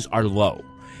prices are low.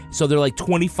 So they're like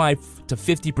 25 to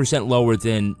 50% lower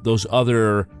than those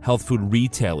other health food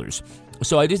retailers.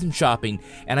 So I did some shopping,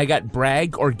 and I got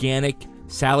Bragg Organic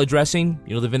salad dressing,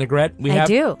 the vinaigrette we have? I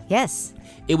do, yes.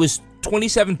 It was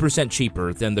 27%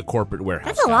 cheaper than the corporate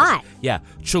warehouse. That's a lot. Yeah.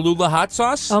 Cholula hot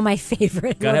sauce. Oh, my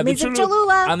favorite. Gotta have the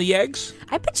Cholula. On the eggs.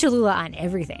 I put Cholula on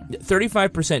everything.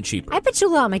 35% cheaper. I put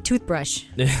Cholula on my toothbrush.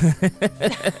 Well,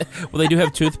 they do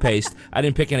have toothpaste. I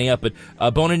didn't pick any up, but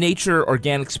Bona Nature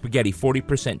organic spaghetti,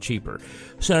 40% cheaper.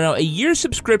 So now a year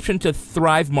subscription to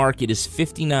Thrive Market is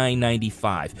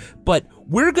 $59.95. But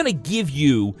we're going to give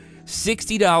you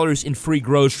 $60 in free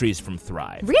groceries from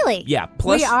Thrive. Really? Yeah.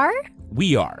 Plus, we are?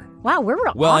 We are. Wow, we're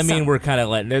real well, awesome. I mean, we're kind of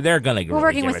letting they're going to. We're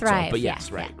working give with it to them, Thrive, but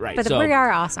yes, yeah, right. But so we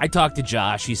are awesome. I talked to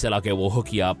Josh. He said, "Okay, we'll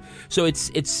hook you up." So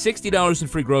it's $60 in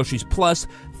free groceries plus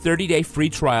 30-day free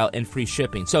trial and free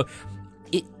shipping. So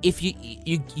if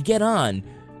you get on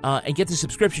and get the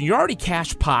subscription, you're already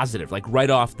cash positive, like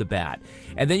right off the bat.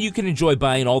 And then you can enjoy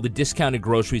buying all the discounted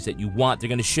groceries that you want. They're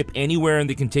going to ship anywhere in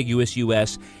the contiguous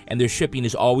U.S., and their shipping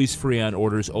is always free on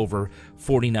orders over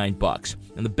 $49.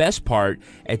 And the best part,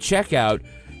 at checkout,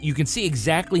 you can see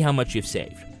exactly how much you've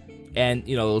saved. And,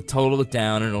 it'll total it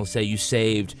down, and it'll say you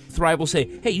saved. Thrive will say,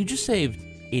 hey, you just saved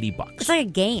 $80. It's like a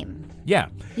game. Yeah.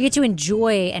 You get to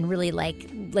enjoy and really like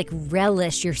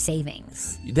relish your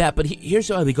savings. But here's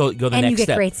how they go the next step. And you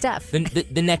get great stuff.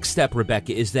 The next step,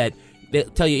 Rebecca, is that they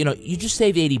tell you, you just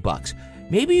saved $80.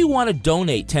 maybe you want to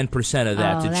donate 10% of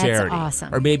that to that's charity.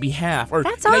 awesome. Or maybe half. Or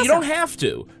That's now, you don't awesome. have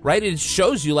to, right? It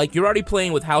shows you like you're already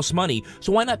playing with house money,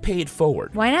 so why not pay it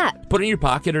forward? Why not? Put it in your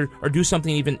pocket or do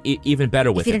something even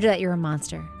better with If you it. don't do that, you're a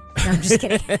monster. No, I'm just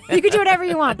kidding. You can do whatever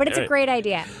you want, but it's a great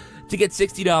idea. To get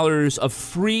 $60 of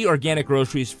free organic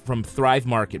groceries from Thrive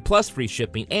Market, plus free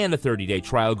shipping and a 30-day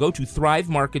trial, go to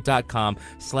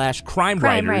thrivemarket.com/Crime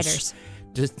Writers.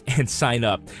 And sign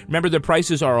up. Remember, their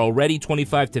prices are already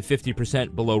 25 to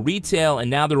 50% below retail, and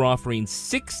now they're offering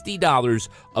 $60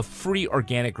 of free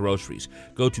organic groceries.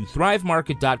 Go to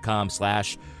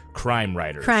thrivemarket.com/Crime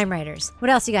Writers. Crime Writers. What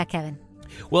else you got, Kevin?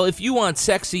 Well, if you want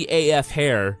sexy AF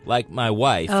hair like my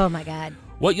wife, Oh, my God.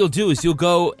 what you'll do is you'll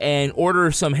go and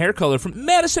order some hair color from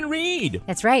Madison Reed.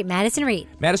 That's right, Madison Reed.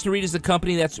 Madison Reed is the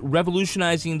company that's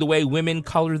revolutionizing the way women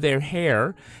color their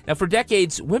hair. Now, for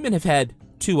decades, women have had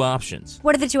two options.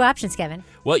 What are the two options, Kevin?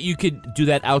 Well, you could do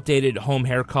that outdated home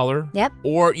hair color. Yep.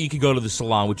 Or you could go to the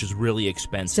salon, which is really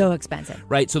expensive. So expensive.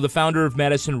 Right. So the founder of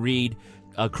Madison Reed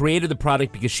created the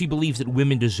product because she believes that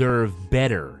women deserve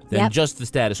better than just the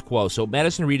status quo. So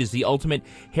Madison Reed is the ultimate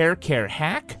hair care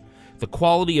hack. The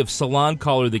quality of salon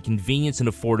color, the convenience and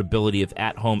affordability of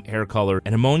at-home hair color,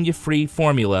 an ammonia-free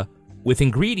formula with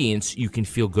ingredients you can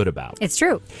feel good about. It's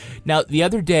true. Now, the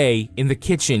other day in the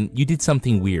kitchen, you did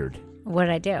something weird. What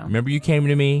did I do? Remember you came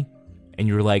to me and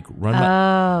you were like, "Run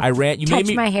my." I ran. You Touch made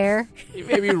me. my hair. You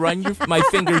made me run my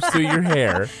fingers through your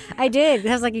hair. I did.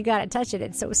 I was like, you got to touch it.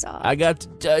 It's so soft. I got to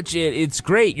touch it. It's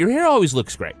great. Your hair always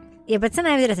looks great. Yeah, but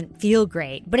sometimes it doesn't feel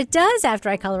great. But it does after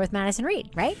I color with Madison Reed,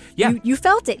 right? Yeah. You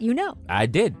felt it. You know. I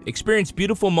did. Experience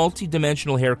beautiful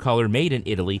multi-dimensional hair color made in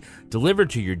Italy, delivered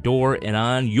to your door and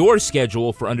on your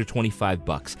schedule for under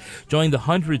 $25. Join the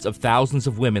hundreds of thousands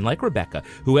of women like Rebecca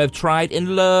who have tried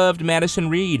and loved Madison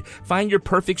Reed. Find your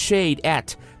perfect shade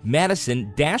at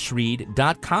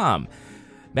madison-reed.com.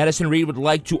 Madison Reed would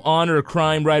like to honor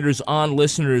Crime Writers On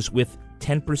listeners with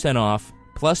 10% off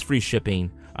plus free shipping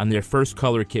on their first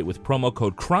color kit with promo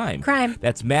code CRIME. Crime.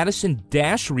 That's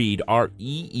Madison-Reed,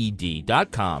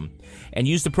 REED.com. And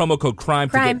use the promo code CRIME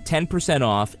to get 10%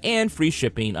 off and free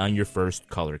shipping on your first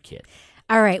color kit.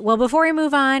 All right. Well, before we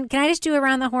move on, can I just do a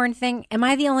around the horn thing? Am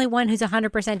I the only one who's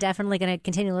 100% definitely going to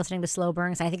continue listening to Slow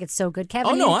Burn? Because I think it's so good.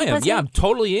 Kevin, Oh, no, you I keep am. listening? Yeah, I'm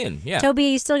totally in. Yeah. Toby, are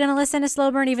you still going to listen to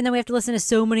Slow Burn even though we have to listen to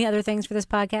so many other things for this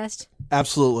podcast?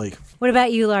 Absolutely. What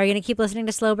about you, Laura? Are you going to keep listening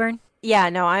to Slow Burn? Yeah,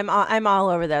 no, I'm all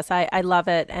over this. I love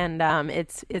it, and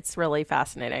it's really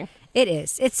fascinating. It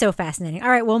is. It's so fascinating. All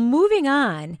right. Well, moving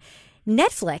on.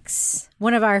 Netflix,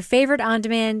 one of our favorite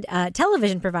on-demand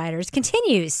television providers,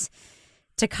 continues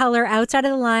to color outside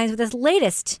of the lines with its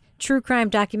latest true crime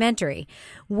documentary.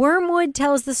 Wormwood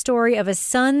tells the story of a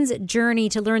son's journey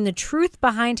to learn the truth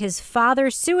behind his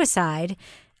father's suicide,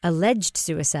 alleged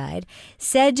suicide,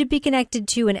 said to be connected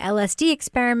to an LSD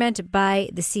experiment by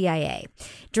the CIA.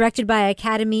 Directed by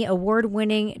Academy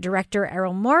Award-winning director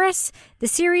Errol Morris, the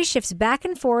series shifts back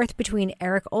and forth between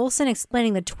Eric Olson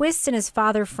explaining the twists in his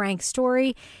father Frank's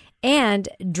story and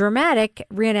dramatic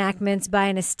reenactments by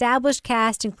an established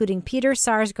cast including Peter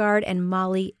Sarsgaard and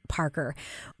Molly Parker.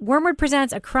 Wormwood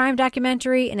presents a crime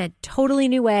documentary in a totally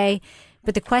new way,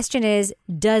 but the question is,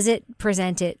 does it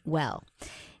present it well?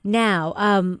 Now,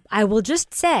 I will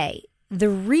just say the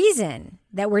reason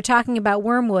that we're talking about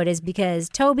Wormwood is because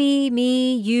Toby,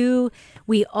 me, you,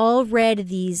 we all read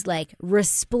these like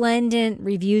resplendent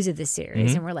reviews of the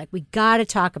series and we're like, we got to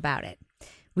talk about it.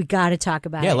 We got to talk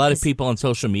about it. Yeah, a lot of people on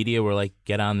social media were like,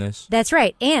 get on this. That's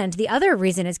right. And the other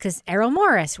reason is because Errol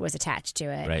Morris was attached to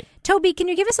it. Right. Toby, can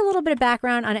you give us a little bit of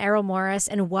background on Errol Morris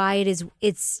and why it's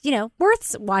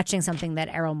worth watching something that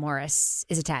Errol Morris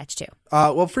is attached to?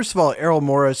 Well, first of all, Errol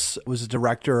Morris was a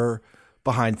director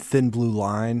behind Thin Blue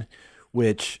Line,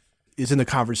 which is in the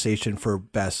conversation for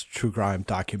best true crime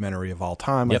documentary of all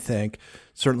time, Yep. I think.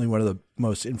 Certainly one of the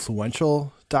most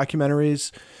influential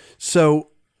documentaries. So,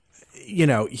 you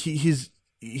know, he's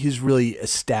really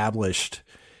established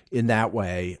in that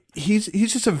way. He's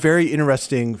just a very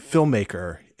interesting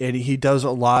filmmaker, and he does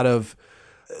a lot of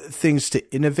things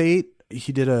to innovate.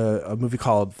 He did a movie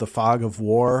called The Fog of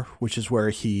War, which is where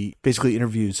he basically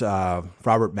interviews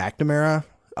Robert McNamara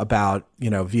about,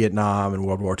 Vietnam and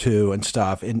World War II and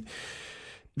stuff. And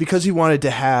because he wanted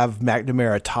to have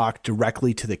McNamara talk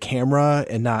directly to the camera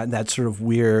and not in that sort of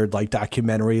weird like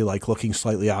documentary, like looking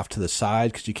slightly off to the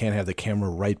side, because you can't have the camera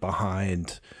right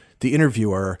behind the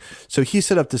interviewer. So he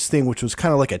set up this thing which was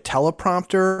kind of like a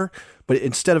teleprompter, but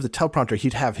instead of the teleprompter,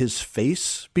 he'd have his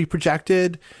face be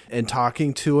projected and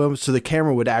talking to him. So the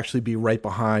camera would actually be right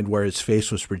behind where his face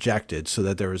was projected, so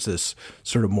that there was this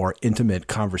sort of more intimate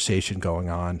conversation going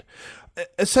on.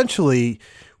 Essentially,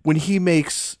 when he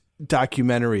makes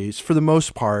documentaries, for the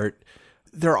most part,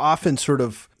 they're often sort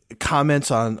of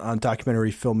comments on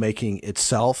documentary filmmaking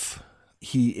itself.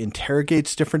 He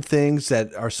interrogates different things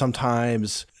that are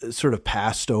sometimes sort of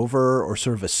passed over or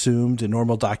sort of assumed in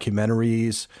normal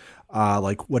documentaries,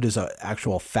 like what is an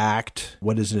actual fact?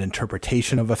 What is an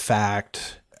interpretation of a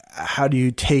fact? How do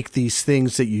you take these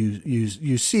things that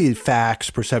you see, facts,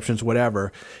 perceptions,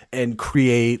 whatever, and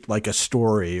create like a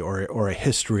story or a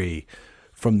history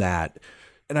from that?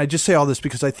 And I just say all this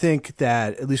because I think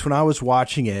that, at least when I was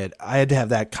watching it, I had to have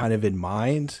that kind of in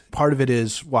mind. Part of it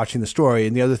is watching the story,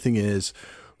 and the other thing is,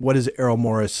 what is Errol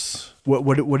Morris,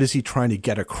 what is he trying to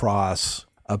get across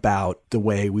about the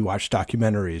way we watch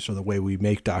documentaries or the way we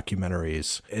make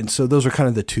documentaries? And so those are kind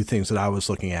of the two things that I was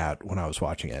looking at when I was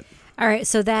watching it. All right,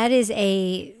 so that is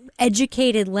a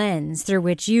educated lens through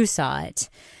which you saw it.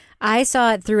 I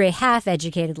saw it through a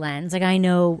half-educated lens. Like, I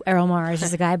know Errol Morris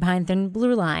is the guy behind Thin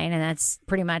Blue Line, and that's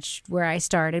pretty much where I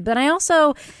started. But I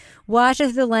also watched it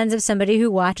through the lens of somebody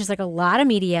who watches like a lot of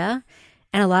media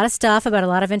and a lot of stuff about a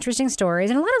lot of interesting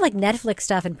stories and a lot of like Netflix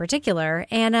stuff in particular.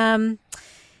 And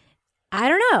I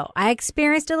don't know. I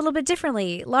experienced it a little bit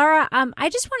differently. Laura, I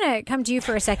just want to come to you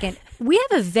for a second. We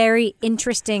have a very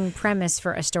interesting premise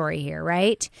for a story here,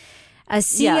 right? A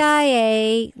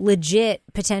CIA legit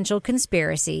potential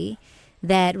conspiracy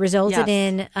that resulted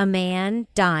in a man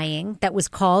dying that was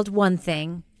called one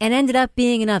thing and ended up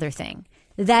being another thing.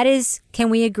 That is, can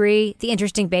we agree, the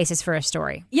interesting basis for a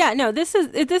story? Yeah, no, this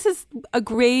is a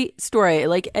great story.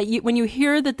 Like, when you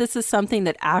hear that this is something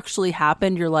that actually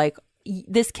happened, you're like,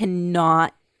 this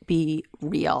cannot be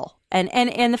real.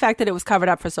 And the fact that it was covered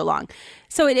up for so long.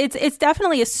 So it's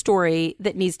definitely a story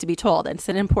that needs to be told. And it's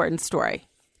an important story.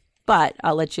 But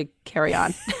I'll let you carry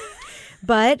on.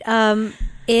 But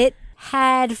it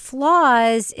had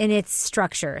flaws in its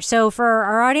structure. So for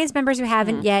our audience members who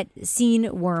haven't yet seen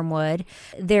Wormwood,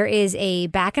 there is a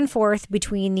back and forth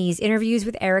between these interviews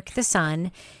with Eric the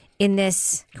son in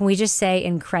this, can we just say,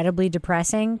 incredibly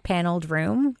depressing paneled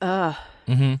room.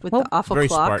 With the awful very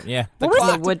clock. Spartan, yeah.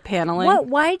 The wood paneling.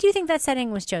 Why do you think that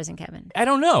setting was chosen, Kevin? I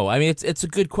don't know. I mean, it's a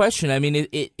good question. I mean,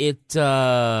 it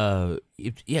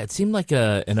seemed like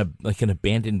an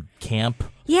abandoned camp.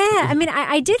 Yeah, I mean,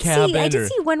 I did Cabin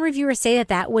see one reviewer say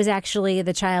that was actually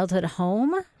the childhood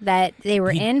home that they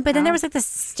were in, but then there was like the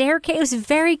staircase. It was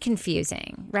very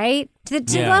confusing, right? To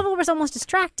the level where it was almost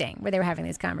distracting, where they were having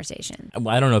these conversations.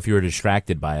 I don't know if you were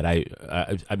distracted by it.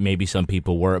 I maybe some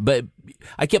people were, but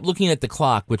I kept looking at the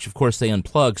clock, which of course they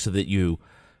unplug so that you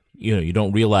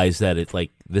don't realize that it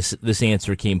like this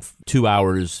answer came 2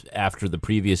 hours after the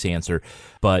previous answer.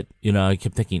 But I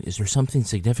kept thinking, is there something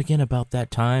significant about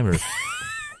that time, or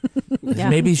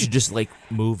maybe you should just like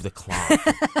move the clock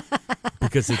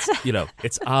because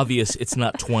it's obvious it's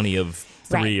not 20 of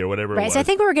 3 or whatever. It was. So I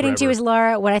think what we're getting to is,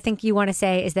 Laura, what I think you want to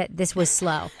say is that this was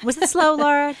slow. Was it slow,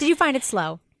 Laura? Did you find it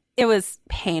slow? It was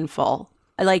painful.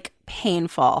 Like,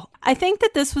 painful. I think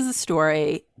that this was a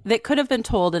story that could have been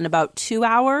told in about 2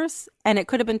 hours, and it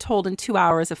could have been told in 2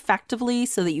 hours effectively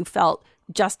so that you felt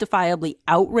justifiably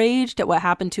outraged at what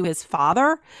happened to his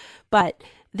father. But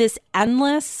this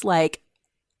endless, like,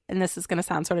 and this is going to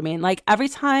sound sort of mean, like every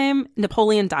time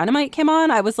Napoleon Dynamite came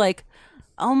on, I was like,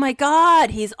 oh my God,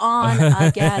 he's on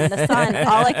again. The son.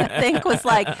 All I could think was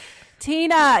like,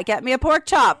 Tina, get me a pork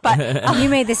chop. But you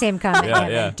made the same comment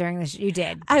Kevin, during this. You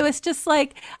did. I was just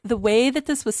like, the way that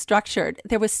this was structured,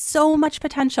 there was so much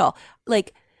potential.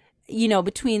 Like,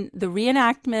 between the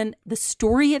reenactment, the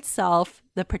story itself,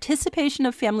 the participation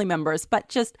of family members, but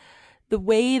just the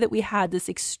way that we had this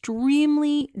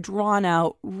extremely drawn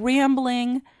out,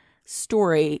 rambling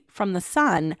story from the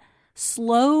son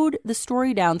slowed the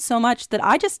story down so much that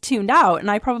I just tuned out, and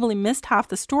I probably missed half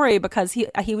the story because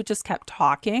he would just kept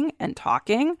talking and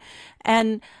talking.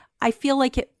 And I feel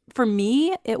like for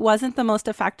me, it wasn't the most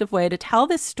effective way to tell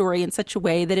this story in such a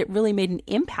way that it really made an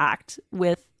impact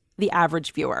with the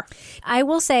average viewer. I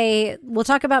will say, we'll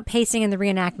talk about pacing and the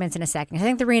reenactments in a second. I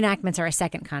think the reenactments are a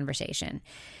second conversation.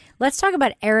 Let's talk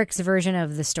about Eric's version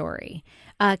of the story.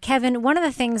 Kevin, one of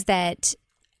the things that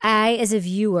I, as a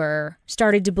viewer,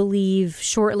 started to believe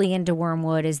shortly into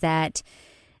Wormwood is that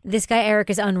this guy Eric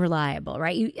is unreliable,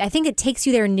 right? I think it takes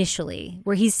you there initially,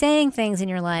 where he's saying things and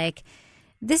you're like,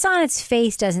 this on its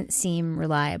face doesn't seem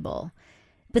reliable.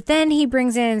 But then he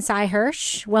brings in Cy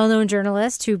Hirsch, well-known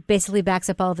journalist who basically backs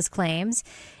up all of his claims.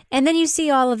 And then you see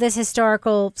all of this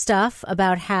historical stuff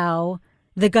about how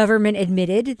the government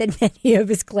admitted that many of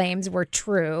his claims were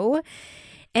true.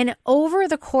 And over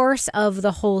the course of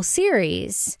the whole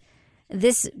series,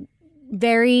 this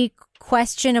very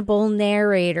questionable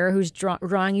narrator who's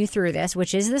drawing you through this,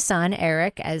 which is the son,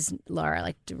 Eric, as Laura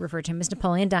like to refer to him as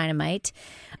Napoleon Dynamite.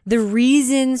 The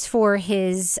reasons for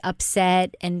his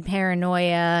upset and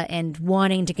paranoia and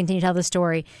wanting to continue to tell the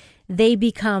story, they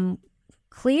become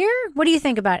clear. What do you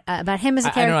think about him as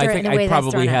a character? I don't know. I and the think way I that's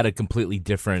probably thrown had out? a completely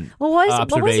different What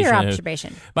was your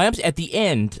observation. observation? At the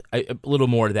end, a little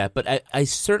more to that, but I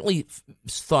certainly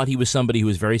thought he was somebody who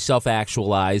was very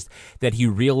self-actualized, that he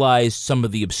realized some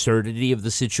of the absurdity of the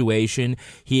situation.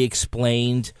 He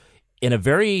explained in a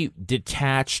very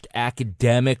detached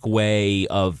academic way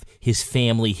of his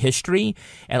family history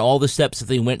and all the steps that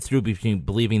they went through between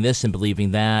believing this and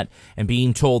believing that and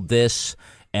being told this.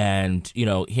 And,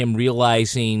 him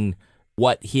realizing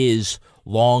what his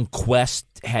long quest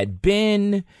had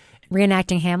been.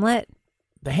 Reenacting Hamlet?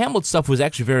 The Hamlet stuff was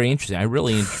actually very interesting. I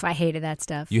really... I hated that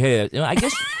stuff. You hated it? I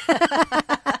guess...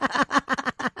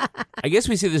 I guess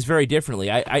we see this very differently.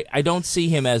 I don't see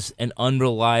him as an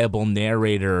unreliable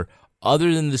narrator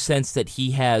other than the sense that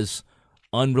he has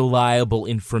unreliable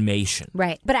information.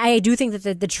 Right. But I do think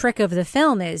that the trick of the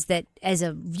film is that as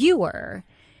a viewer...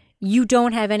 you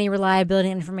don't have any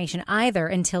reliability information either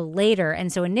until later.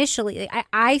 And so initially,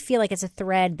 I feel like it's a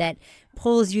thread that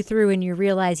pulls you through and you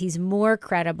realize he's more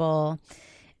credible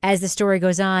as the story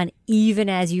goes on, even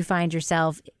as you find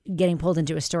yourself getting pulled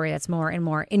into a story that's more and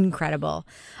more incredible.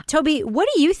 Toby, what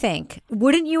do you think?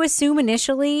 Wouldn't you assume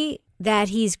initially that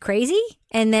he's crazy?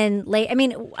 And then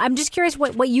I'm just curious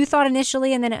what you thought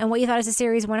initially and what you thought as the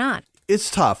series went on.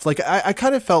 It's tough. Like, I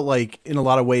kind of felt like in a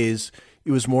lot of ways, it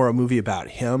was more a movie about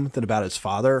him than about his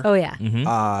father. Oh, yeah.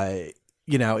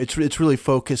 Mm-hmm. It's really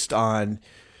focused on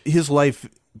his life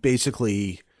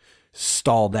basically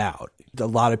stalled out. A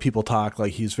lot of people talk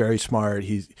like he's very smart.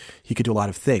 He could do a lot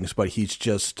of things, but he's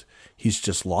just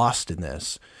lost in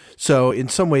this. So in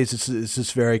some ways, it's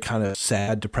this very kind of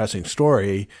sad, depressing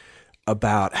story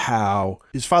about how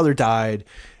his father died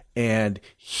and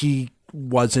he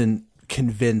wasn't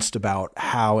convinced about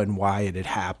how and why it had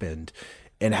happened,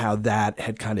 and how that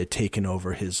had kind of taken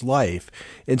over his life.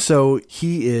 And so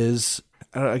he is,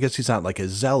 I guess he's not like a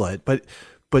zealot, but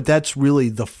that's really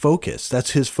the focus. That's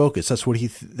his focus. That's what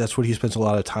he spends a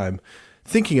lot of time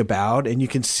thinking about. And you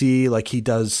can see like he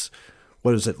does,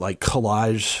 what is it, like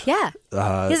collage? Yeah.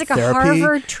 He's like therapy. A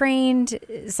Harvard-trained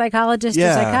psychologist or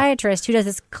psychiatrist who does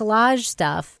this collage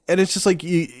stuff. And it's just like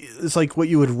it's like what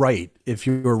you would write if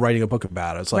you were writing a book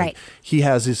about it. It's like he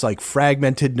has these like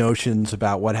fragmented notions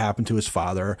about what happened to his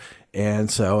father, and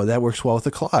so that works well with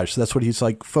the collage. So that's what he's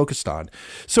like focused on.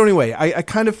 So anyway, I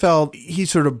kind of felt he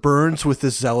sort of burns with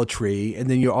this zealotry, and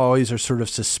then you always are sort of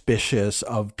suspicious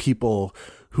of people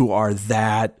who are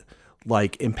that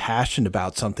like impassioned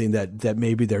about something that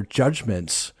maybe their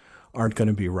judgments aren't going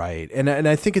to be right. And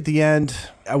I think at the end,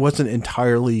 I wasn't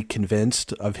entirely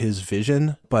convinced of his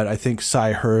vision, but I think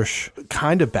Cy Hirsch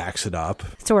kind of backs it up.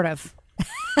 Sort of.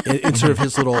 in sort of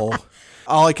his little,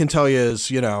 all I can tell you is,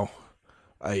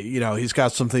 he's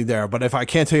got something there, but if I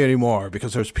can't tell you anymore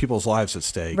because there's people's lives at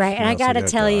stake. Right. And I got to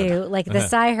tell you, like the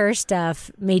Cy Hirsch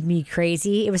stuff made me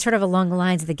crazy. It was sort of along the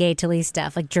lines of the Gay Talese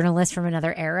stuff, like journalists from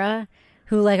another era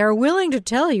who like are willing to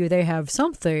tell you they have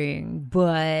something,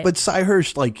 but Cy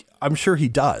Hirsch, like I'm sure he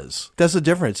does. That's the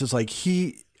difference. It's like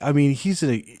he's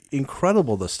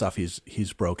incredible the stuff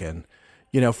he's broken,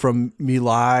 from My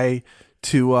Lai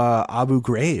to Abu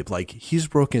Ghraib. Like he's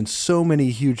broken so many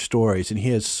huge stories and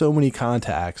he has so many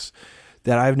contacts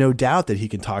that I have no doubt that he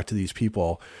can talk to these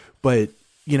people. But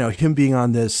him being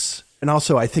on this, and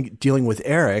also I think dealing with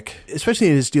Eric, especially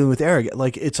in his dealing with Eric,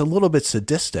 like it's a little bit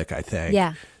sadistic. I think.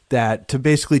 Yeah. That to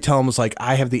basically tell him was like,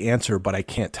 I have the answer, but I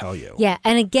can't tell you. Yeah.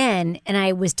 And again, and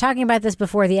I was talking about this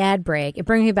before the ad break, it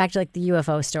brings me back to like the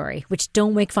UFO story, which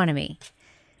don't make fun of me.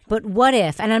 But what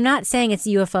if, and I'm not saying it's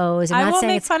UFOs. I won't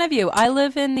make fun of you. I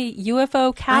live in the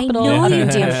UFO capital. I know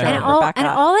you do. Hampshire, and all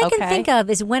I can Okay. think of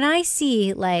is when I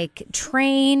see like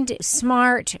trained,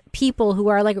 smart people who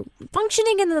are like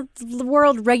functioning in the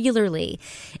world regularly,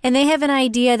 and they have an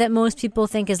idea that most people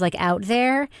think is like out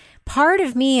there, part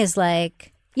of me is like,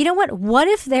 you know what? What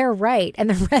if they're right and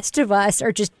the rest of us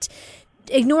are just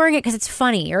ignoring it because it's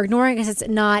funny or ignoring it because it's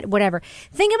not whatever?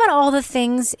 Think about all the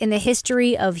things in the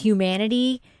history of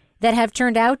humanity that have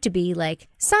turned out to be like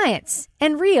science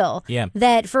and real. Yeah.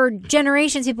 That for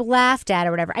generations people laughed at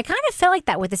or whatever. I kind of felt like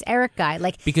that with this Eric guy.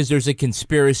 Like because there's a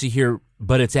conspiracy here,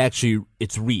 but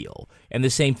it's real. And the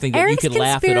same thing that Eric's you could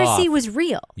laugh it off. conspiracy was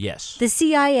real. Yes. The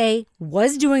CIA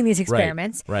was doing these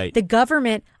experiments. Right. The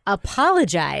government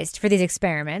apologized for these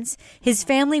experiments. His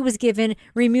family was given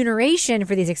remuneration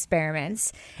for these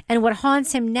experiments. And what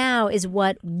haunts him now is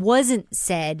what wasn't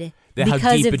said how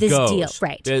because deep of it this goes. deal,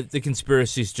 right? The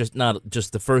conspiracy is just not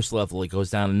just the first level; it goes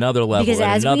down another level, Because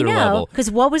and as another we know, level.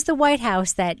 because what was the White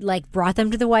House that brought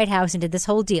them to the White House and did this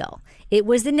whole deal? It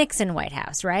was the Nixon White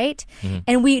House, right? Mm-hmm.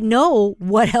 And we know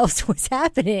what else was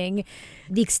happening.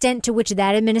 The extent to which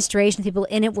that administration, people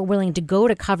in it, were willing to go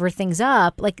to cover things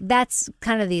up, that's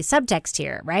kind of the subtext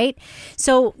here, right?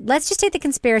 So let's just take the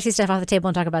conspiracy stuff off the table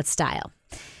and talk about style.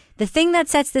 The thing that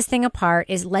sets this thing apart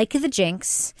is like the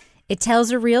Jinx. It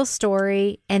tells a real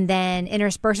story and then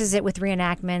intersperses it with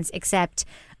reenactments, except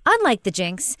unlike the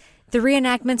Jinx, the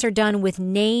reenactments are done with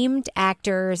named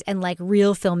actors and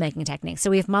real filmmaking techniques. So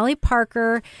we have Molly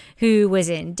Parker, who was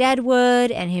in Deadwood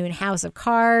and who in House of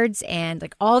Cards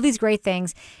and all these great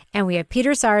things. And we have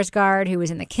Peter Sarsgaard, who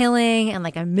was in The Killing and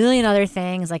a million other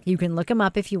things. You can look him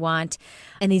up if you want.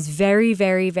 And these very,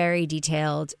 very, very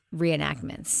detailed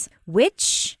reenactments,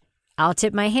 which I'll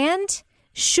tip my hand,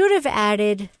 should have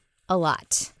added a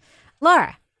lot.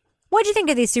 Laura, what do you think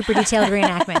of these super detailed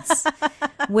reenactments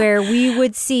where we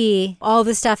would see all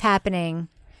the stuff happening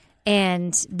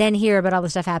and then hear about all the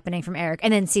stuff happening from Eric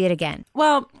and then see it again?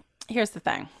 Well, here's the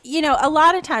thing. A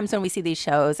lot of times when we see these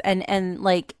shows and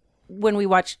when we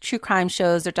watch true crime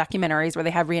shows or documentaries where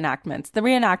they have reenactments, the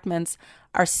reenactments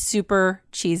are super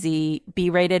cheesy,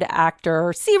 B-rated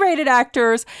actor, C-rated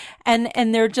actors,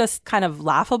 and they're just kind of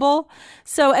laughable.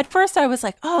 So at first I was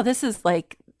like, oh, this is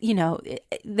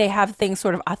they have things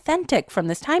sort of authentic from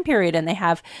this time period, and they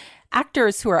have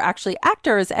actors who are actually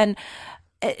actors. And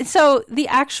so the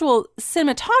actual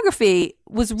cinematography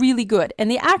was really good,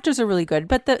 and the actors are really good.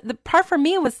 But the part for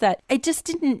me was that it just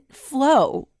didn't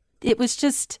flow. It was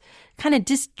just kind of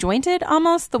disjointed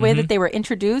almost, the way that they were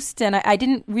introduced. And I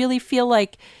didn't really feel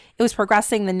like it was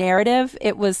progressing the narrative.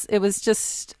 It was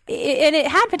just, and it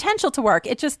had potential to work.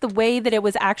 It just, the way that it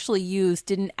was actually used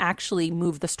didn't actually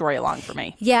move the story along for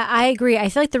me. Yeah, I agree. I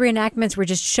feel like the reenactments were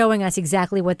just showing us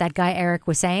exactly what that guy Eric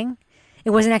was saying.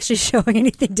 It wasn't actually showing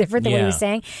anything different than what he was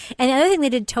saying. And the other thing they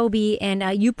did, Toby,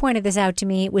 and you pointed this out to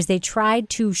me, was they tried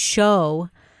to show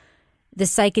the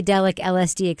psychedelic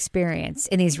LSD experience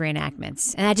in these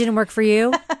reenactments. And that didn't work for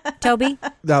you, Toby?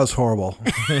 That was horrible.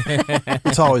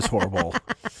 It's always horrible.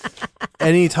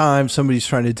 Anytime somebody's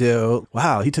trying to do,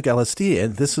 wow, he took LSD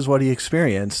and this is what he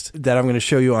experienced that I'm going to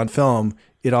show you on film,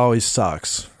 it always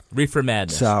sucks. Reefer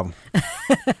Madness. So,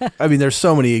 I mean, there's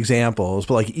so many examples,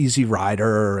 but Easy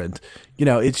Rider and,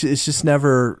 it's just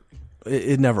never,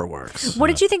 it never works. What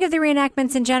did you think of the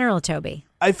reenactments in general, Toby?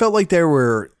 I felt like there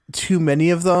were too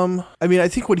many of them. I mean, I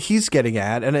think what he's getting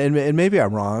at, and maybe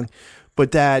I'm wrong,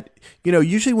 but that,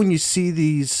 usually when you see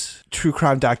these true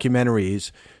crime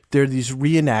documentaries, there are these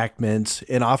reenactments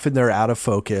and often they're out of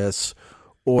focus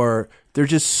or they're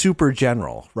just super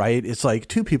general, right? It's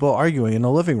two people arguing in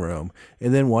a living room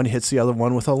and then one hits the other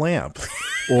one with a lamp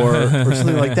or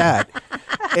something like that.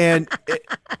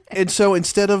 And so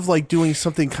instead of doing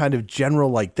something kind of general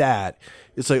like that,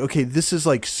 it's okay, this is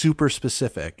super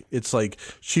specific. It's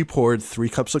she poured 3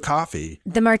 cups of coffee.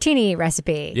 The martini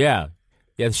recipe. Yeah,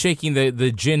 shaking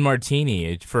the gin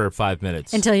martini for 5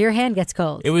 minutes. Until your hand gets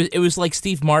cold. It was like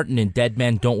Steve Martin in Dead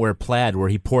Men Don't Wear Plaid, where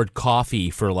he poured coffee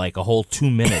for a whole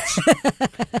 2 minutes.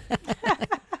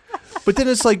 But then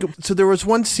it's so there was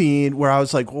one scene where I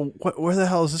was well, where the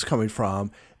hell is this coming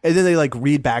from? And then they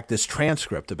read back this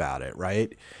transcript about it,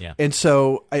 right? Yeah. And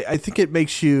so I think it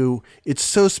makes it's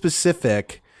so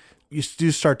specific, you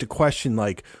do start to question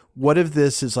what if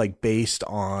this is based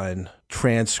on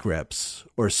transcripts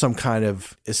or some kind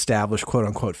of established quote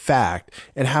unquote fact,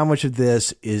 and how much of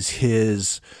this is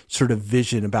his sort of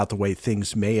vision about the way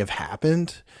things may have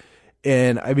happened.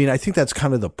 And I mean, I think that's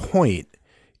kind of the point,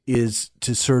 is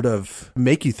to sort of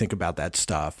make you think about that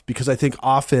stuff, because I think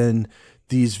often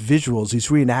these visuals, these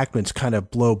reenactments kind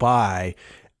of blow by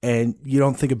and you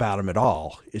don't think about them at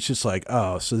all. It's just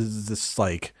oh, so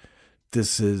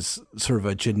this is sort of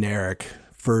a generic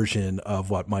version of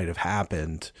what might have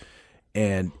happened.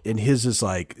 And his is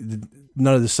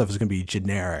none of this stuff is going to be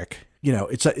generic.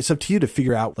 It's up to you to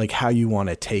figure out how you want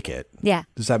to take it. Yeah.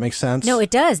 Does that make sense? No, it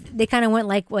does. They kind of went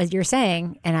what you're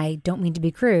saying, and I don't mean to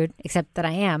be crude, except that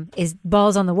I am, is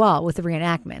balls on the wall with the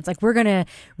reenactments. We're going to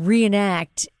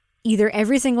reenact either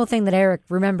every single thing that Eric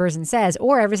remembers and says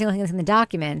or every single thing that's in the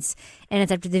documents, and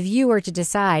it's up to the viewer to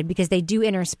decide, because they do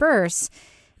intersperse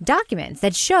documents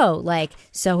that show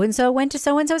so-and-so went to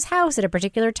so-and-so's house at a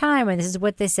particular time and this is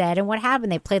what they said and what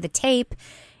happened. They play the tape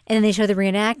and then they show the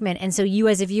reenactment, and so you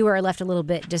as a viewer are left a little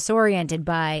bit disoriented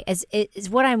by, is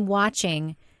what I'm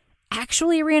watching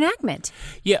actually a reenactment?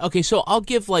 Yeah, okay, so I'll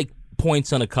give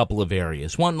points on a couple of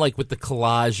areas. One, with the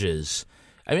collages.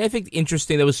 I mean, I think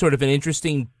that was sort of an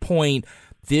interesting point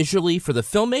visually for the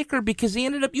filmmaker because he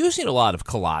ended up using a lot of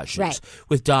collages Right.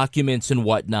 with documents and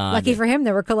whatnot. Lucky for him,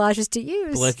 there were collages to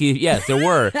use. Yes, there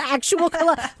were. Actual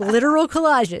literal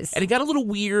collages. And it got a little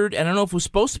weird. I don't know if it was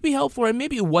supposed to be helpful, and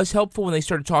maybe it was helpful when they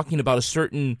started talking about a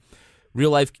certain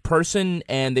real-life person,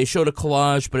 and they showed a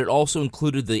collage, but it also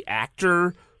included the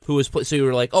actor who was so you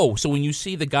were like, oh, so when you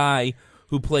see the guy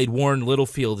who played Warren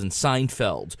Littlefield in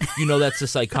Seinfeld, you know that's a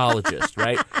psychologist,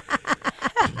 right?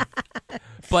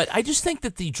 But I just think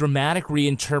that the dramatic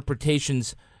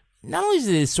reinterpretations, not only did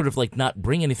they sort of like not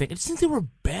bring anything, I just think they were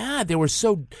bad. They were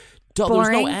so dull. There was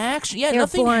no Boring. action. Yeah, They were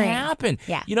nothing boring. happened.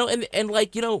 Yeah. And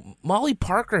like, Molly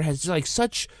Parker has like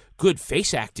such good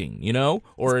face acting,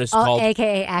 or it's called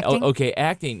AKA acting. Okay,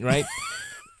 acting, right?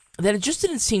 That it just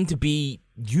didn't seem to be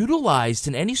utilized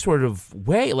in any sort of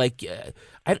way. Like,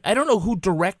 I don't know who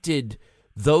directed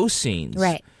those scenes,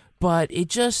 Right. But it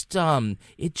just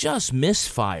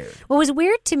misfired. What was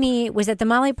weird to me was that the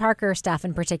Molly Parker stuff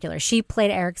in particular, she played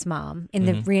Eric's mom in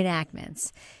the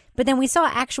reenactments. But then we saw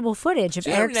actual footage of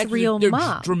Eric's real they're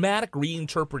mom. Dramatic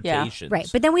reinterpretations. Right.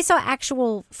 But then we saw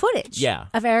actual footage Yeah.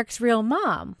 of Eric's real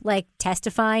mom, like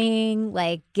testifying,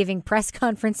 like giving press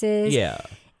conferences. Yeah.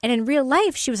 And in real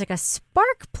life, she was like a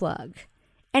spark plug.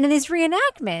 And in these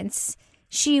reenactments,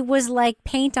 she was like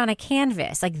paint on a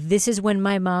canvas. Like, this is when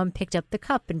my mom picked up the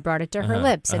cup and brought it to her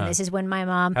lips. And this is when my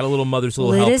mom Had a little mother's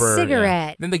little lit helper. a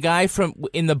cigarette. Then the guy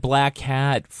in the black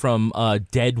hat from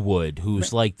Deadwood,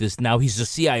 who's like this, now he's a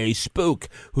CIA spook,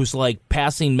 who's like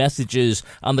passing messages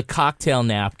on the cocktail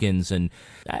napkins. And,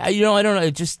 I don't know,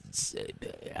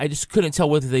 I just couldn't tell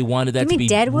whether they wanted that You to mean be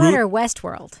Deadwood or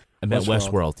Westworld? I meant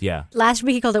Westworld, yeah. Last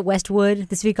week he called it Westwood.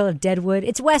 This week he called it Deadwood.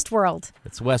 It's Westworld.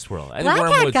 It's Westworld. I think Black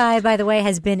Hat Wormwood's- guy, by the way,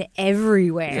 has been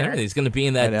everywhere. Yeah, he's going to be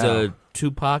in I that know.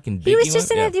 Tupac and Biggie He was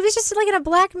just one. he was just like in a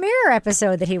Black Mirror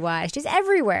episode that he watched. He's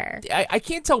everywhere. I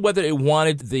can't tell whether it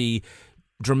wanted the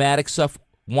dramatic stuff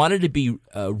wanted to be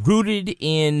rooted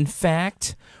in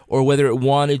fact or whether it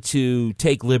wanted to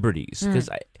take liberties. Because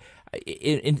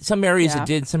in some areas it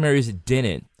did, in some areas it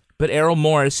didn't. But Errol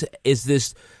Morris is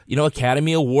this,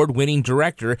 Academy Award-winning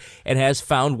director and has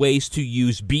found ways to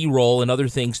use B-roll and other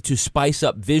things to spice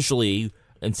up visually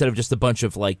instead of just a bunch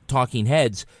of, like, talking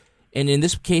heads. And in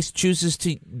this case, chooses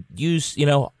to use,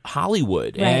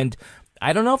 Hollywood. Right. And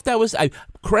I don't know if that was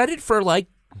credit for, like,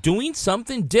 doing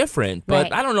something different, but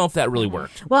Right. I don't know if that really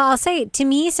worked. Well, I'll say, to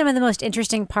me, some of the most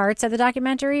interesting parts of the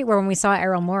documentary were when we saw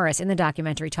Errol Morris in the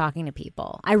documentary talking to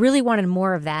people. I really wanted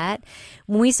more of that.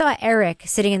 When we saw Eric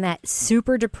sitting in that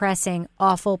super depressing,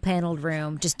 awful paneled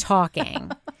room, just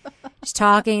talking, just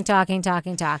talking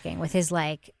with his,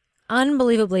 like,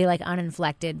 unbelievably like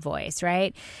uninflected voice,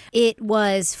 right? It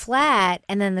was flat,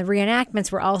 and then the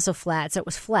reenactments were also flat, so it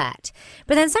was flat.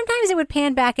 But then sometimes it would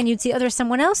pan back and you'd see, oh, there's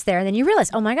someone else there, and then you realize,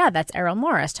 oh my God, that's Errol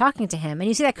Morris talking to him. And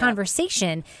you see that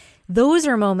conversation. Those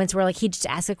are moments where like he'd just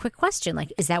ask a quick question,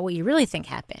 like, is that what you really think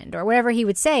happened? Or whatever he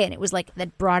would say, and it was like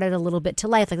that brought it a little bit to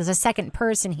life. Like there's a second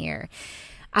person here.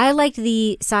 I liked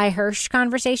the Cy Hirsch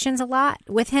conversations a lot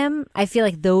with him. I feel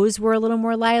like those were a little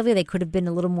more lively. They could have been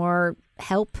a little more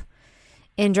help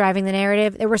in driving the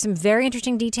narrative. There were some very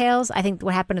interesting details. I think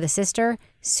what happened to the sister,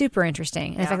 super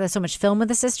interesting. And the fact that there's so much film with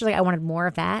the sister, like I wanted more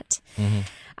of that.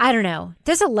 I don't know.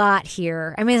 There's a lot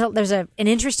here. I mean, there's an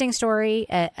interesting story,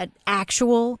 an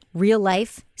actual real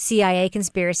life CIA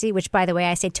conspiracy, which, by the way,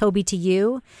 I say, Toby, to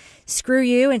you, screw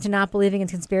you into not believing in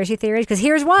conspiracy theories, because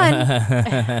here's one.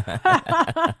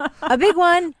 A big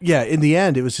one. Yeah, in the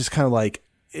end, it was just kind of like,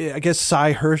 I guess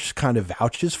Cy Hirsch kind of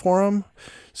vouches for him.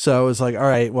 So it was like, all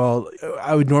right, well,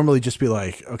 I would normally just be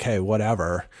like, okay,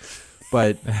 whatever.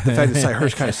 But the fact that Cy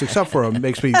Hirsch kind of sticks up for him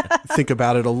makes me think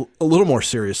about it a little more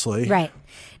seriously. Right.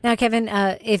 Now, Kevin,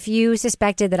 if you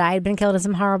suspected that I had been killed in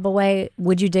some horrible way,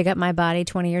 would you dig up my body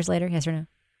 20 years later? Yes or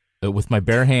no? With my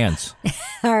bare hands.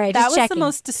 All right, That just was checking. the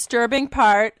most disturbing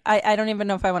part. I don't even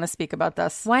know if I want to speak about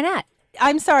this. Why not?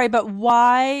 I'm sorry, but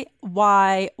why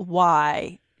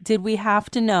did we have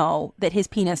to know that his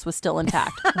penis was still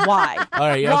intact? Why? All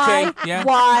right, Why? okay, yeah.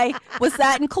 Why was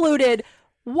that included?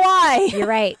 Why? You're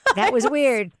right. That was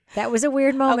weird. That was a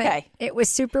weird moment. Okay. It was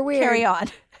super weird. Carry on.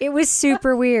 It was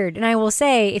super weird. And I will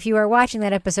say, if you are watching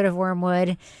that episode of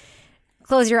Wormwood,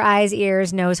 close your eyes,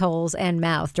 ears, nose holes, and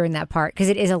mouth during that part, because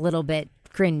it is a little bit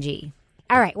cringy.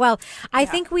 All right. Well, I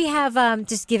think we have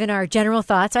just given our general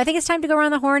thoughts. So I think it's time to go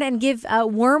around the horn and give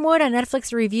Wormwood on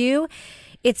Netflix a review.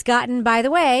 It's gotten, by the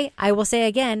way, I will say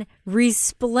again,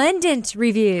 resplendent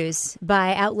reviews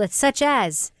by outlets such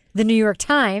as the New York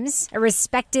Times, a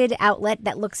respected outlet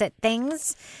that looks at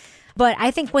things. But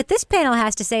I think what this panel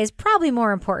has to say is probably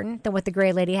more important than what the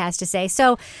gray lady has to say.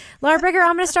 So, Laura Bricker,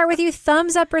 I'm going to start with you.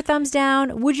 Thumbs up or thumbs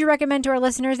down? Would you recommend to our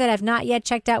listeners that have not yet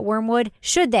checked out Wormwood?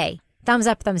 Should they? Thumbs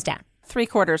up, thumbs down?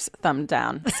 3/4 thumb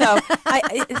down. So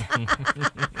I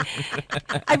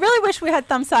really wish we had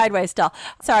thumb sideways still.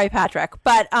 Sorry, Patrick.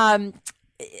 But, I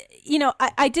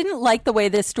didn't like the way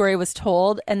this story was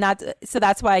told. And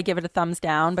that's why I give it a thumbs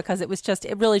down, because it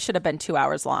really should have been 2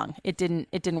 hours long. It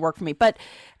didn't work for me. But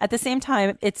at the same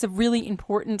time, it's a really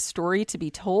important story to be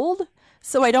told.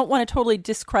 So I don't want to totally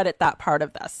discredit that part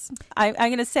of this. I'm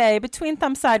going to say between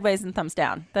thumbs sideways and thumbs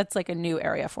down. That's like a new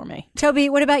area for me. Toby,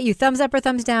 what about you? Thumbs up or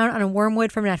thumbs down on a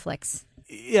Wormwood from Netflix?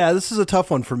 Yeah, this is a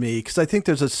tough one for me because I think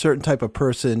there's a certain type of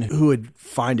person who would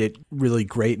find it really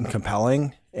great and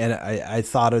compelling. And I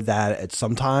thought of that at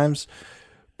some times,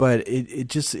 but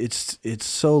it's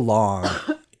so long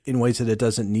in ways that it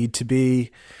doesn't need to be.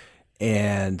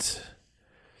 And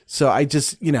so I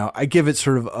give it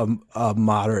sort of a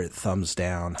moderate thumbs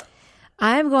down.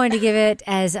 I'm going to give it,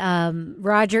 as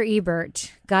Roger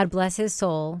Ebert, God bless his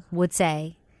soul, would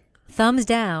say, thumbs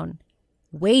down,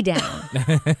 way down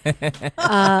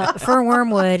for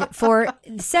Wormwood for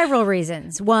several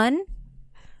reasons. One,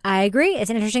 I agree.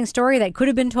 It's an interesting story that could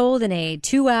have been told in a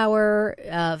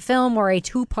 2-hour film or a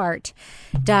 2-part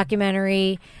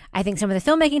documentary. I think some of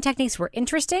the filmmaking techniques were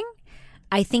interesting.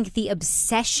 I think the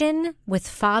obsession with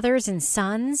fathers and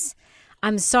sons,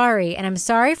 I'm sorry. And I'm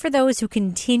sorry for those who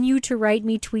continue to write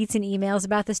me tweets and emails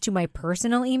about this to my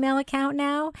personal email account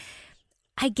now.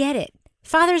 I get it.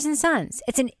 Fathers and sons.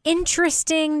 It's an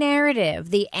interesting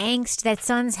narrative. The angst that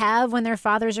sons have when their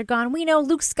fathers are gone. We know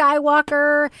Luke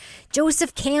Skywalker,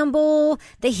 Joseph Campbell,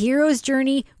 the hero's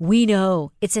journey. We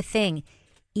know it's a thing.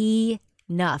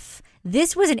 Enough.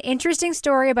 This was an interesting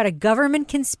story about a government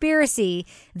conspiracy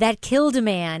that killed a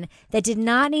man that did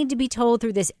not need to be told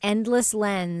through this endless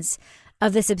lens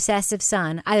of this obsessive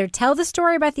son. Either tell the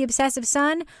story about the obsessive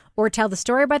son or tell the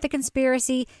story about the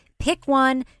conspiracy. Pick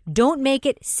one. Don't make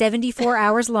it 74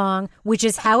 hours long, which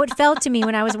is how it felt to me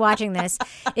when I was watching this.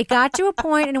 It got to a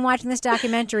point in watching this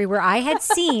documentary where I had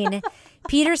seen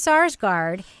Peter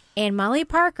Sarsgaard and Molly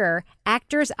Parker,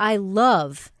 actors I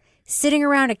love, sitting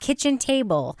around a kitchen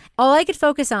table. All I could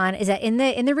focus on is that in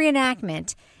the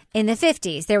reenactment in the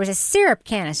 50s, there was a syrup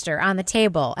canister on the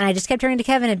table. And I just kept turning to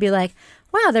Kevin and be like,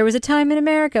 wow, there was a time in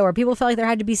America where people felt like there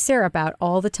had to be syrup out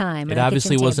all the time. It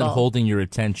obviously wasn't holding your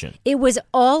attention. It was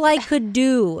all I could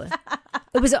do.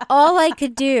 It was all I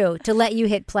could do to let you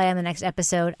hit play on the next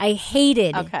episode. I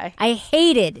hated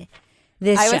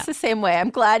this show. I was the same way.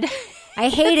 I'm glad. I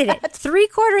hated it.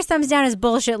 3/4 thumbs down is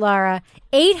bullshit, Laura.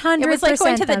 800% It was like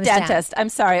going to the thumbs down. dentist. I'm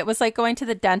sorry. It was like going to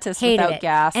the dentist Hated without it.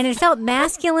 gas. And it felt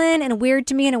masculine and weird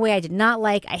to me in a way I did not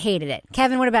like. I hated it.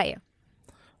 Kevin, what about you?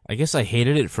 I guess I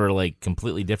hated it for like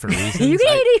completely different reasons. You can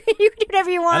hate it. You can do whatever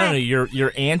you want. I don't know.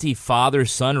 Your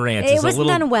anti-father-son rant It is a wasn't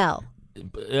little done well.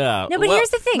 Yeah. No, but here's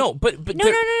the thing. No, but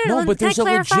No. but there's Can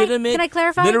I a clarify? legitimate Can I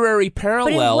clarify? literary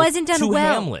parallel But it wasn't done to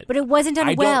well. Hamlet. But it wasn't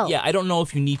done well. I don't know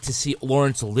if you need to see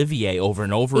Laurence Olivier over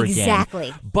and over Exactly.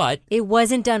 again. But it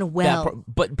wasn't done well.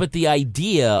 But the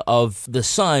idea of the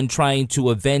son trying to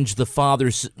avenge the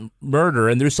father's murder,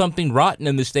 and there's something rotten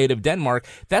in the state of Denmark.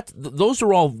 Those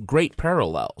are all great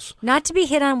parallels. Not to be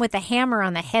hit on with a hammer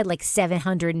on the head like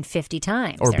 750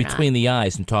 times. Or They're between not. the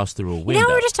eyes and tossed through a window. You know,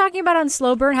 we were just talking about on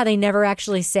Slow Burn how they never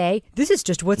actually say, this is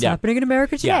just what's happening in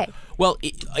America today. Yeah. Well,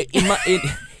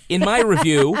 in my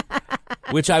review,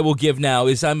 which I will give now,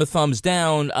 is I'm a thumbs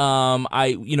down.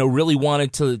 I really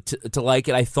wanted to like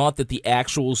it. I thought that the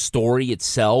actual story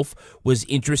itself was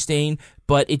interesting,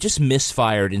 but it just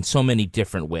misfired in so many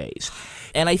different ways.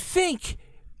 And I think,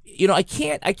 I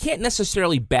can't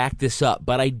necessarily back this up,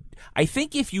 but I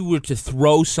think if you were to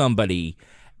throw somebody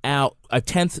out a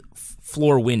 10th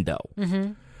floor window,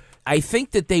 mm-hmm. I think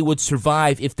that they would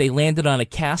survive if they landed on a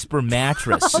Casper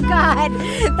mattress. Oh God,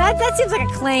 that seems like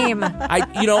a claim.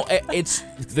 It's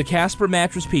the Casper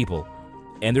mattress people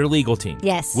and their legal team.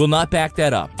 Yes, will not back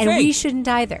that up, and we shouldn't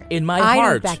either. In my I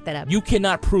heart, don't back that up. You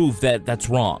cannot prove that that's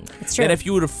wrong. It's true. That if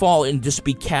you were to fall and just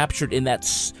be captured in that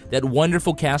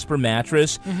wonderful Casper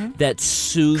mattress mm-hmm. that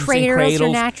soothes cradles and cradles your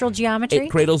natural geometry. It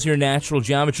cradles your natural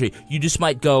geometry. You just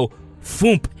might go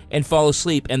foomp and fall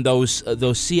asleep, and those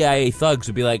CIA thugs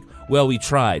would be like, well, we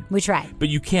tried. We tried. But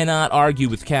you cannot argue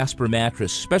with Casper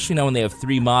mattress, especially now when they have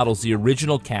 3 models, the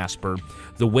original Casper,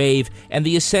 the Wave, and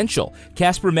the Essential.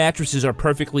 Casper mattresses are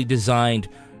perfectly designed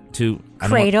to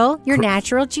cradle your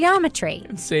natural geometry.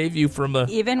 And save you from a...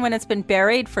 Even when it's been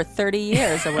buried for 30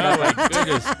 years or whatever. Oh, my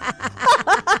goodness.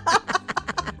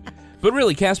 But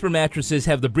really, Casper mattresses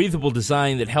have the breathable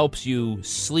design that helps you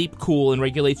sleep cool and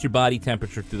regulates your body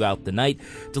temperature throughout the night.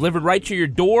 Delivered right to your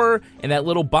door in that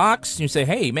little box. You say,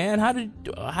 hey, man, how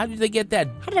did they get that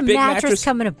How did a big mattress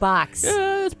come in a box?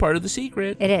 It's part of the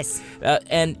secret. It is.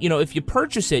 And, if you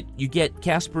purchase it, you get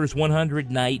Casper's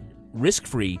 100-night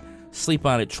risk-free sleep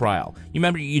on it trial. You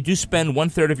remember, you do spend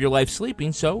 1/3 of your life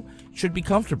sleeping, so it should be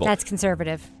comfortable. That's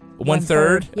conservative.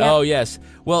 1/3? Yep. Oh, yes.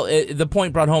 Well, the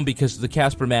point brought home because the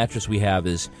Casper mattress we have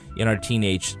is in our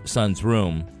teenage son's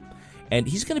room. And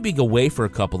he's going to be away for a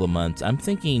couple of months. I'm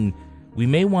thinking we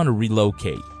may want to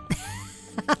relocate.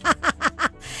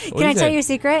 Can I tell you a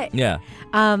secret? Yeah.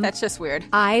 That's just weird.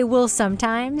 I will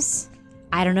sometimes,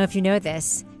 I don't know if you know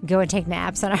this, go and take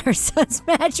naps on our son's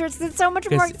mattress. It's so much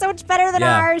more, so much better than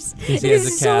ours. It he has is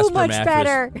a so Casper much mattress.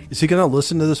 better. Is he going to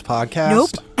listen to this podcast?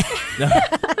 Nope.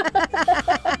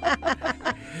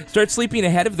 Start sleeping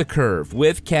ahead of the curve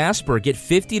with Casper. Get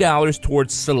 $50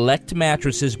 towards select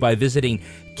mattresses by visiting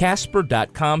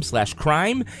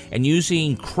Casper.com/crime and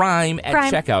using crime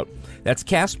at checkout. That's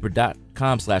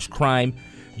Casper.com/crime.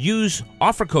 Use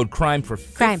offer code CRIME for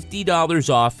 $50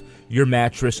 off your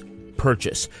mattress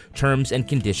purchase. Terms and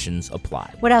conditions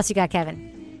apply. What else you got,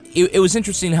 Kevin? It was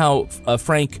interesting how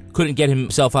Frank couldn't get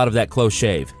himself out of that close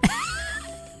shave.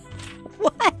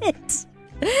 What?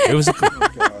 It was.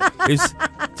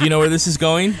 Do you know where this is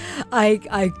going?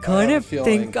 I kind of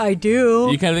think I do.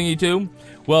 You kind of think you do?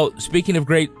 Well, speaking of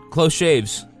great close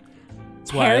shaves,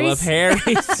 that's why I love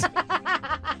Harry's.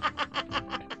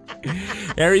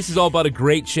 Harry's is all about a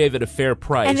great shave at a fair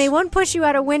price. And they won't push you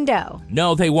out a window.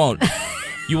 No, they won't.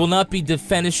 You will not be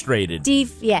defenestrated.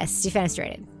 Yes,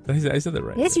 defenestrated. I said that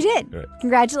right. Yes, you did. Right.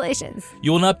 Congratulations.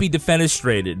 You will not be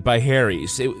defenestrated by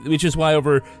Harry's, which is why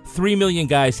over 3 million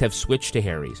guys have switched to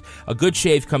Harry's. A good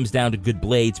shave comes down to good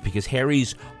blades because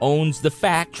Harry's owns the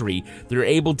factory. They're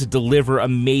able to deliver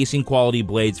amazing quality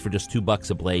blades for just $2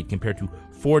 a blade compared to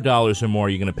 $4 or more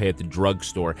you're going to pay at the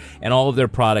drugstore. And all of their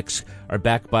products are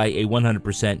backed by a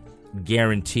 100%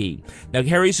 guarantee. Now,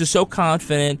 Harry's is so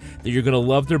confident that you're going to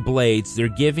love their blades. They're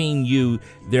giving you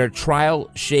their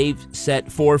trial shave set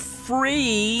for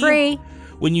free. Free.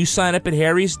 When you sign up at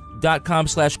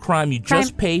harrys.com/crime, you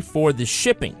just pay for the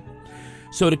shipping.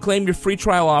 So to claim your free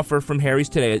trial offer from Harry's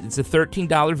today, it's a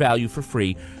 $13 value for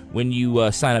free when you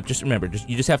sign up. Just remember,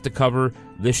 you just have to cover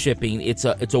the shipping. It's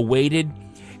a weighted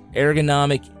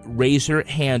ergonomic razor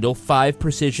handle, 5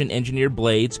 precision engineered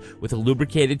blades with a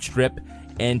lubricated strip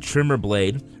and trimmer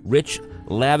blade, rich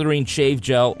lathering shave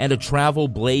gel, and a travel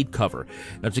blade cover.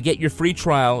 Now, to get your free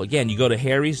trial, again, you go to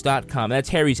harrys.com. That's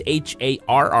Harry's, Harry.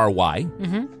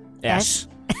 S.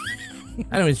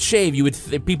 I don't know, shave,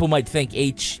 people might think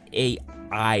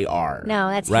HAIR. No,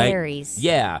 that's right? Harry's.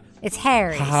 Yeah. It's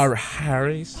Harry's.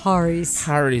 Harry's.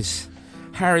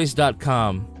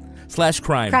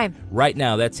 Harrys.com/crime. Crime. Right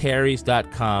now, that's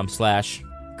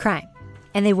harrys.com/crime.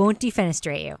 And they won't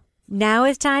defenestrate you. Now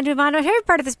it's time to move on to a favorite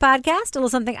part of this podcast, a little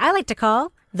something I like to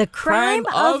call the crime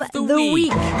of the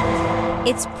week.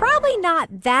 It's probably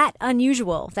not that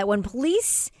unusual that when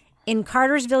police in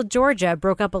Cartersville, Georgia,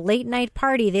 broke up a late-night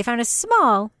party, they found a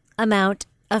small amount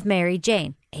of Mary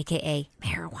Jane, a.k.a.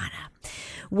 marijuana.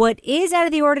 What is out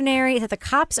of the ordinary is that the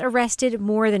cops arrested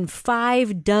more than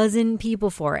 5 dozen people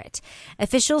for it.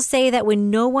 Officials say that when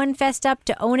no one fessed up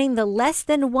to owning the less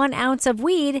than 1 ounce of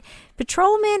weed,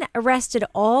 patrolmen arrested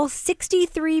all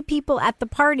 63 people at the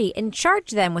party and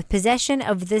charged them with possession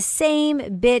of the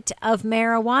same bit of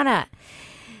marijuana.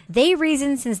 They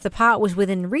reasoned since the pot was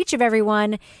within reach of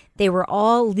everyone, they were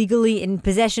all legally in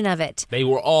possession of it. They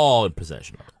were all in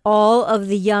possession of it. All of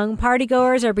the young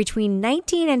partygoers are between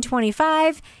 19 and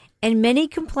 25, and many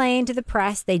complained to the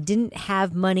press they didn't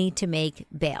have money to make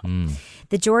bail.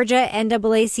 The Georgia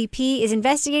NAACP is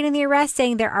investigating the arrest,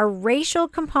 saying there are racial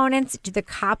components to the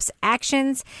cops'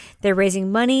 actions. They're raising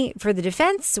money for the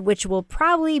defense, which will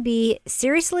probably be,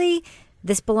 seriously,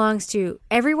 this belongs to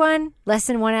everyone, less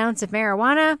than 1 ounce of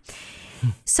marijuana.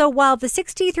 So while the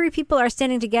 63 people are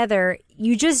standing together,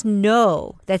 you just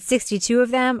know that 62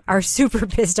 of them are super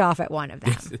pissed off at one of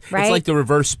them, right? It's like the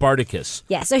reverse Spartacus.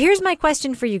 Yeah, so here's my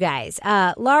question for you guys.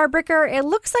 Laura Bricker, it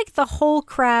looks like the whole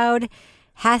crowd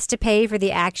has to pay for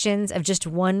the actions of just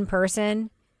one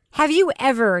person. Have you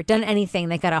ever done anything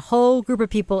that got a whole group of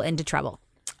people into trouble?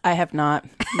 I have not.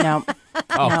 No.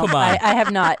 Oh, no, come on. I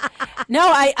have not.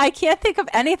 No, I can't think of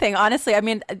anything, honestly. I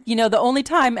mean, the only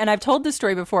time, and I've told this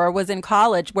story before, was in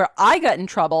college where I got in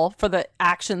trouble for the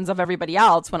actions of everybody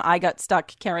else when I got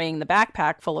stuck carrying the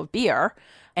backpack full of beer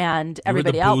and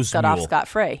everybody else got off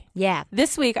scot-free. Yeah.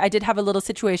 This week, I did have a little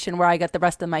situation where I got the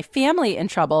rest of my family in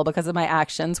trouble because of my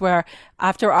actions, where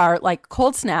after our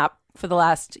cold snap, for the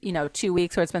last, 2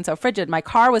 weeks where it's been so frigid. My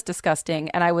car was disgusting,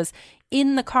 and I was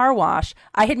in the car wash.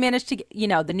 I had managed to get,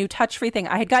 the new touch-free thing.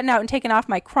 I had gotten out and taken off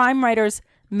my Crime Writers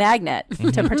magnet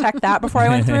to protect that before I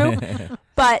went through.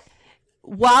 But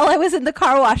while I was in the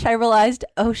car wash, I realized,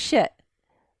 oh shit,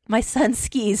 my son's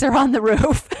skis are on the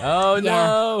roof. Oh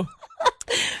no.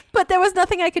 But there was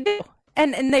nothing I could do.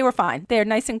 And they were fine. They're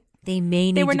nice and They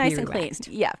may need they were to nice be and clean. relaxed.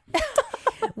 Yeah.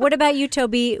 What about you,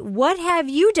 Toby? What have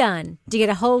you done to get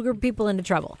a whole group of people into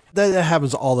trouble? That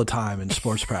happens all the time in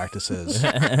sports practices.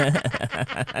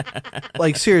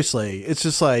 Like, seriously, it's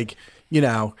just like, you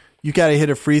got to hit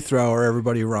a free throw or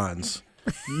everybody runs.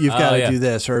 You've got to do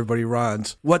this or everybody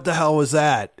runs. What the hell was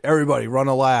that? Everybody run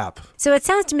a lap. So it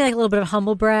sounds to me like a little bit of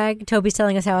humble brag. Toby's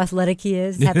telling us how athletic he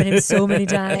is. It's happened to him so many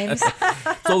times.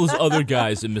 It's all those other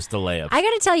guys that missed the layup. I got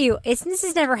to tell you, this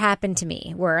has never happened to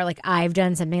me where like I've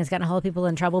done something that's gotten a whole lot of people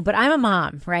in trouble, but I'm a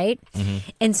mom, right? Mm-hmm.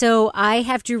 And so I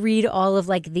have to read all of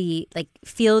like the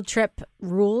field trip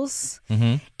rules.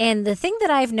 Mm-hmm. And the thing that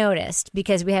I've noticed,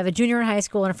 because we have a junior in high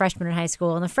school and a freshman in high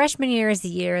school, and the freshman year is the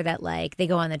year that like they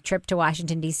go on the trip to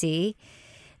Washington, D.C.,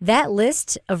 that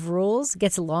list of rules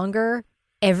gets longer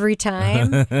every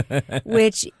time,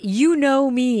 which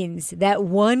means that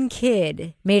one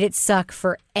kid made it suck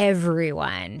for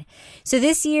everyone. So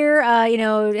this year,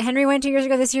 Henry went 2 years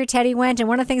ago. This year, Teddy went. And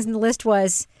one of the things in the list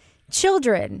was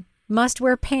children must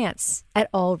wear pants at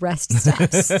all rest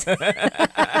stops.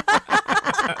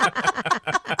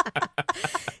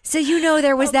 So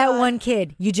there was that one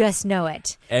kid. You just know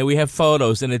it. And we have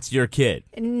photos, and it's your kid.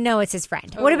 No, it's his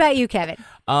friend. What about you, Kevin?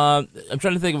 I'm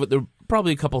trying to think of it. There were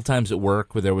probably a couple of times at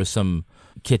work where there was some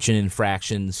kitchen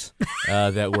infractions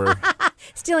that were...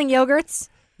 Stealing yogurts?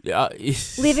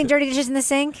 Leaving dirty dishes in the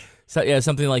sink? So, yeah,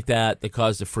 something like that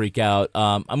caused a freak out.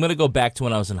 I'm going to go back to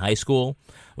when I was in high school.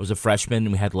 I was a freshman,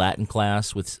 and we had Latin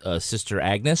class with Sister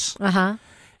Agnes. Uh-huh.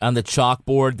 On the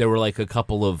chalkboard, there were like a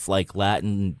couple of like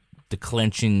Latin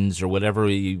declensions or whatever.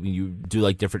 You do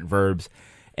like different verbs.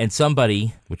 And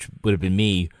somebody, which would have been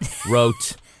me,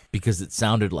 wrote, because it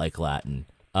sounded like Latin,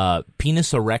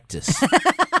 penis erectus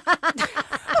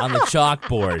on the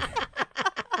chalkboard.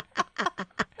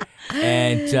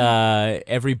 And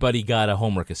everybody got a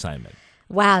homework assignment.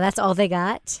 Wow, that's all they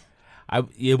got?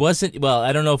 It wasn't, well,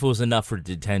 I don't know if it was enough for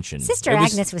detention. Sister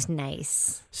Agnes was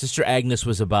nice. Sister Agnes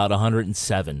was about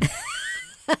 107.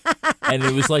 And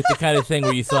it was like the kind of thing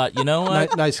where you thought, you know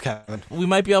what? Nice, Kevin. We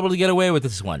might be able to get away with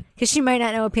this one. Because she might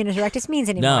not know what penis erectus means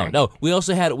anymore. No. We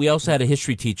also had a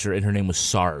history teacher, and her name was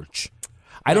Sarge.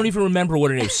 I don't even remember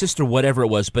what her name was, Sister whatever it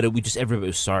was, but everybody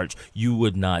was Sarge. You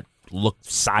would not look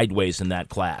sideways in that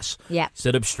class. Yeah.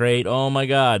 Sit up straight. Oh, my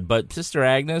God. But Sister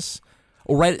Agnes...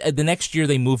 Well, right, the next year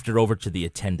they moved her over to the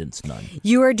attendance nun.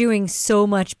 You are doing so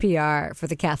much PR for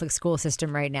the Catholic school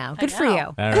system right now. Good for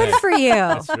you. All Good for you.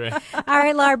 That's right. All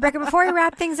right, Laura Becker, before we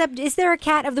wrap things up, is there a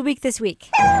cat of the week this week?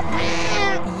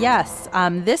 Yes.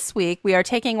 This week, we are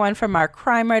taking one from our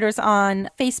Crime Writers on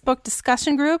Facebook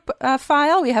discussion group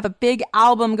file. We have a big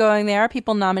album going there,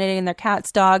 people nominating their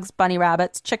cats, dogs, bunny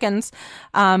rabbits, chickens.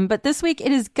 But this week,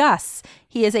 it is Gus.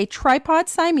 He is a tripod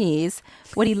Siamese.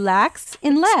 What he lacks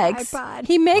in legs,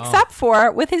 he makes up for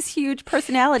with his huge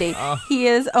personality. He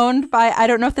is owned by, I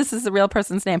don't know if this is the real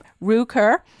person's name, Rue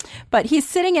Kerr, but he's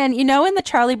sitting in the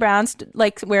Charlie Brown's,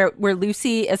 like where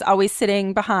Lucy is always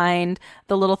sitting behind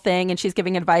the little thing and she's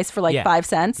giving advice for 5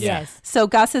 cents. Yeah. Yes. So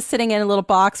Gus is sitting in a little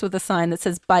box with a sign that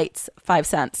says bites 5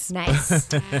 cents. Nice.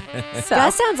 So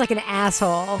Gus sounds like an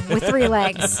asshole with 3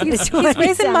 legs. he's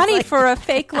raising money for a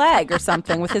fake leg or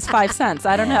something with his 5 cents.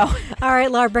 I don't know. All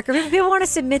right, Laura Becker, if people want to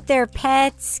submit their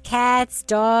pets, cats,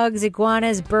 dogs,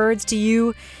 iguanas, birds to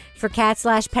you for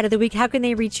cat/pet of the week, how can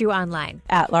they reach you online?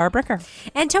 At Laura Bricker.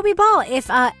 And Toby Ball, if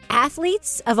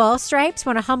athletes of all stripes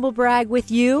want to humble brag with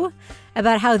you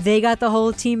about how they got the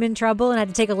whole team in trouble and had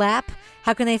to take a lap,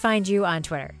 how can they find you on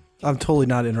Twitter? I'm totally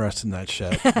not interested in that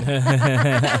shit.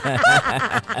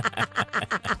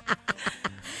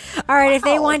 All right, if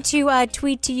they want to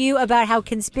tweet to you about how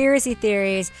conspiracy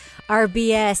theories are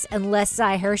BS unless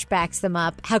Cy Hirsch backs them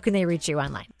up, how can they reach you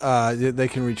online? They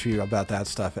can reach you about that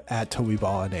stuff at Toby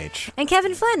Ball NH. And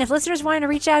Kevin Flynn, if listeners want to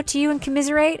reach out to you and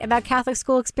commiserate about Catholic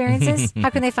school experiences, how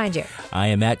can they find you? I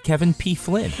am at Kevin P.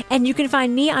 Flynn. And you can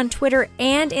find me on Twitter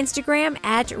and Instagram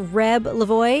at Reb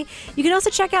Lavoie. You can also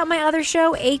check out my other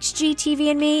show,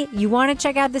 HGTV and Me. You want to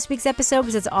check out this week's episode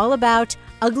because it's all about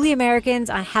ugly Americans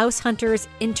on House Hunters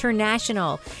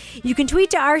International. You can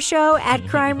tweet to our show at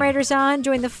Crime Writers On,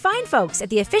 join the fine folks at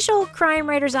the official Crime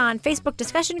Writers On Facebook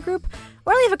discussion group,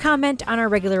 or leave a comment on our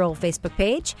regular old Facebook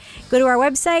page. Go to our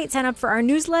website, sign up for our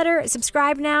newsletter,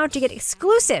 subscribe now to get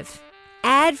exclusive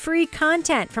ad-free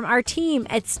content from our team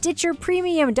at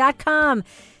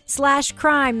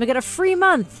StitcherPremium.com/crime. You'll get a free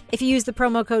month if you use the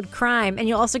promo code CRIME, and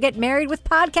you'll also get Married with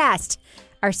Podcast,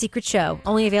 our secret show,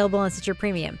 only available on Stitcher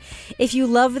Premium. If you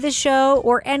love the show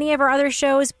or any of our other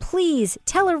shows, please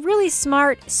tell a really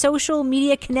smart social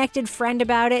media connected friend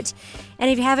about it.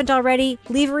 And if you haven't already,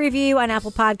 leave a review on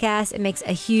Apple Podcasts. It makes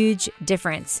a huge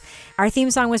difference. Our theme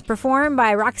song was performed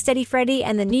by Rocksteady Freddy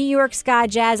and the New York Ska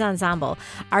Jazz Ensemble.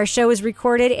 Our show is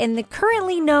recorded in the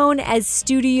currently known as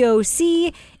Studio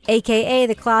C, aka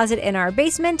the closet in our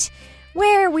basement,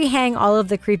 where we hang all of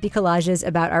the creepy collages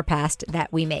about our past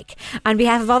that we make. On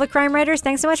behalf of all the crime writers,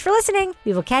 thanks so much for listening.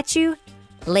 We will catch you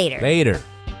later. Later.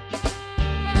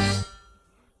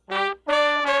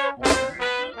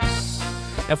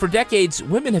 Now, for decades,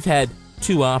 women have had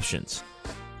two options.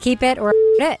 Keep it or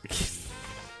it.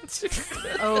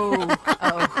 Oh,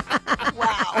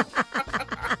 wow.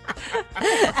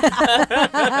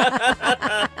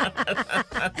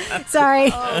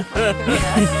 Sorry. Oh, my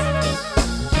goodness.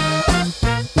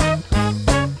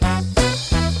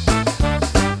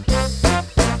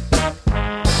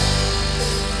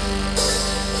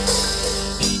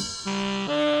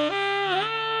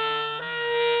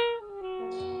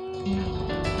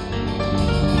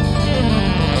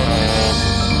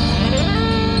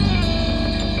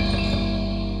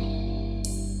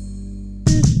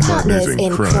 Partners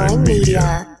in Crime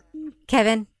Media.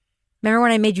 Kevin, remember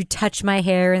when I made you touch my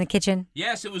hair in the kitchen?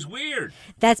 Yes, it was weird.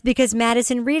 That's because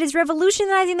Madison Reed is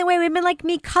revolutionizing the way women like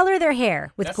me color their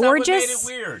hair with That's gorgeous, not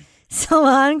what made it weird.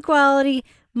 salon quality,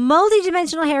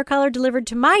 multi-dimensional hair color delivered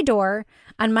to my door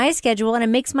on my schedule, and it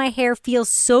makes my hair feel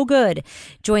so good.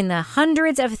 Join the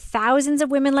hundreds of thousands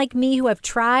of women like me who have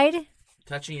tried,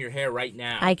 Touching your hair right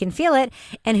now. I can feel it,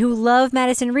 and who love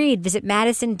Madison Reed. Visit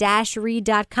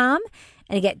madison-reed.com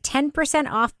and get 10%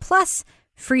 off plus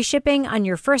free shipping on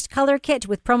your first color kit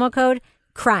with promo code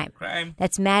CRIME. Crime.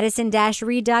 That's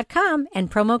madison-reed.com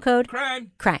and promo code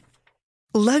Crime. CRIME.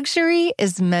 Luxury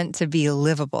is meant to be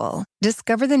livable.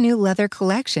 Discover the new leather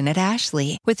collection at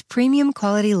Ashley with premium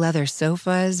quality leather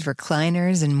sofas,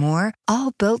 recliners, and more,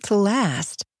 all built to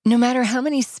last. No matter how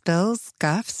many spills,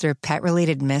 scuffs, or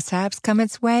pet-related mishaps come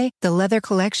its way, the leather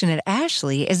collection at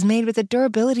Ashley is made with the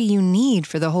durability you need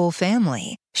for the whole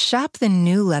family. Shop the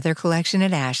new leather collection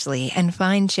at Ashley and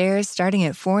find chairs starting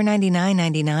at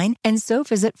 $499.99 and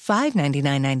sofas at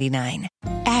 $599.99.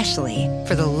 Ashley,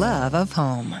 for the love of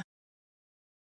home.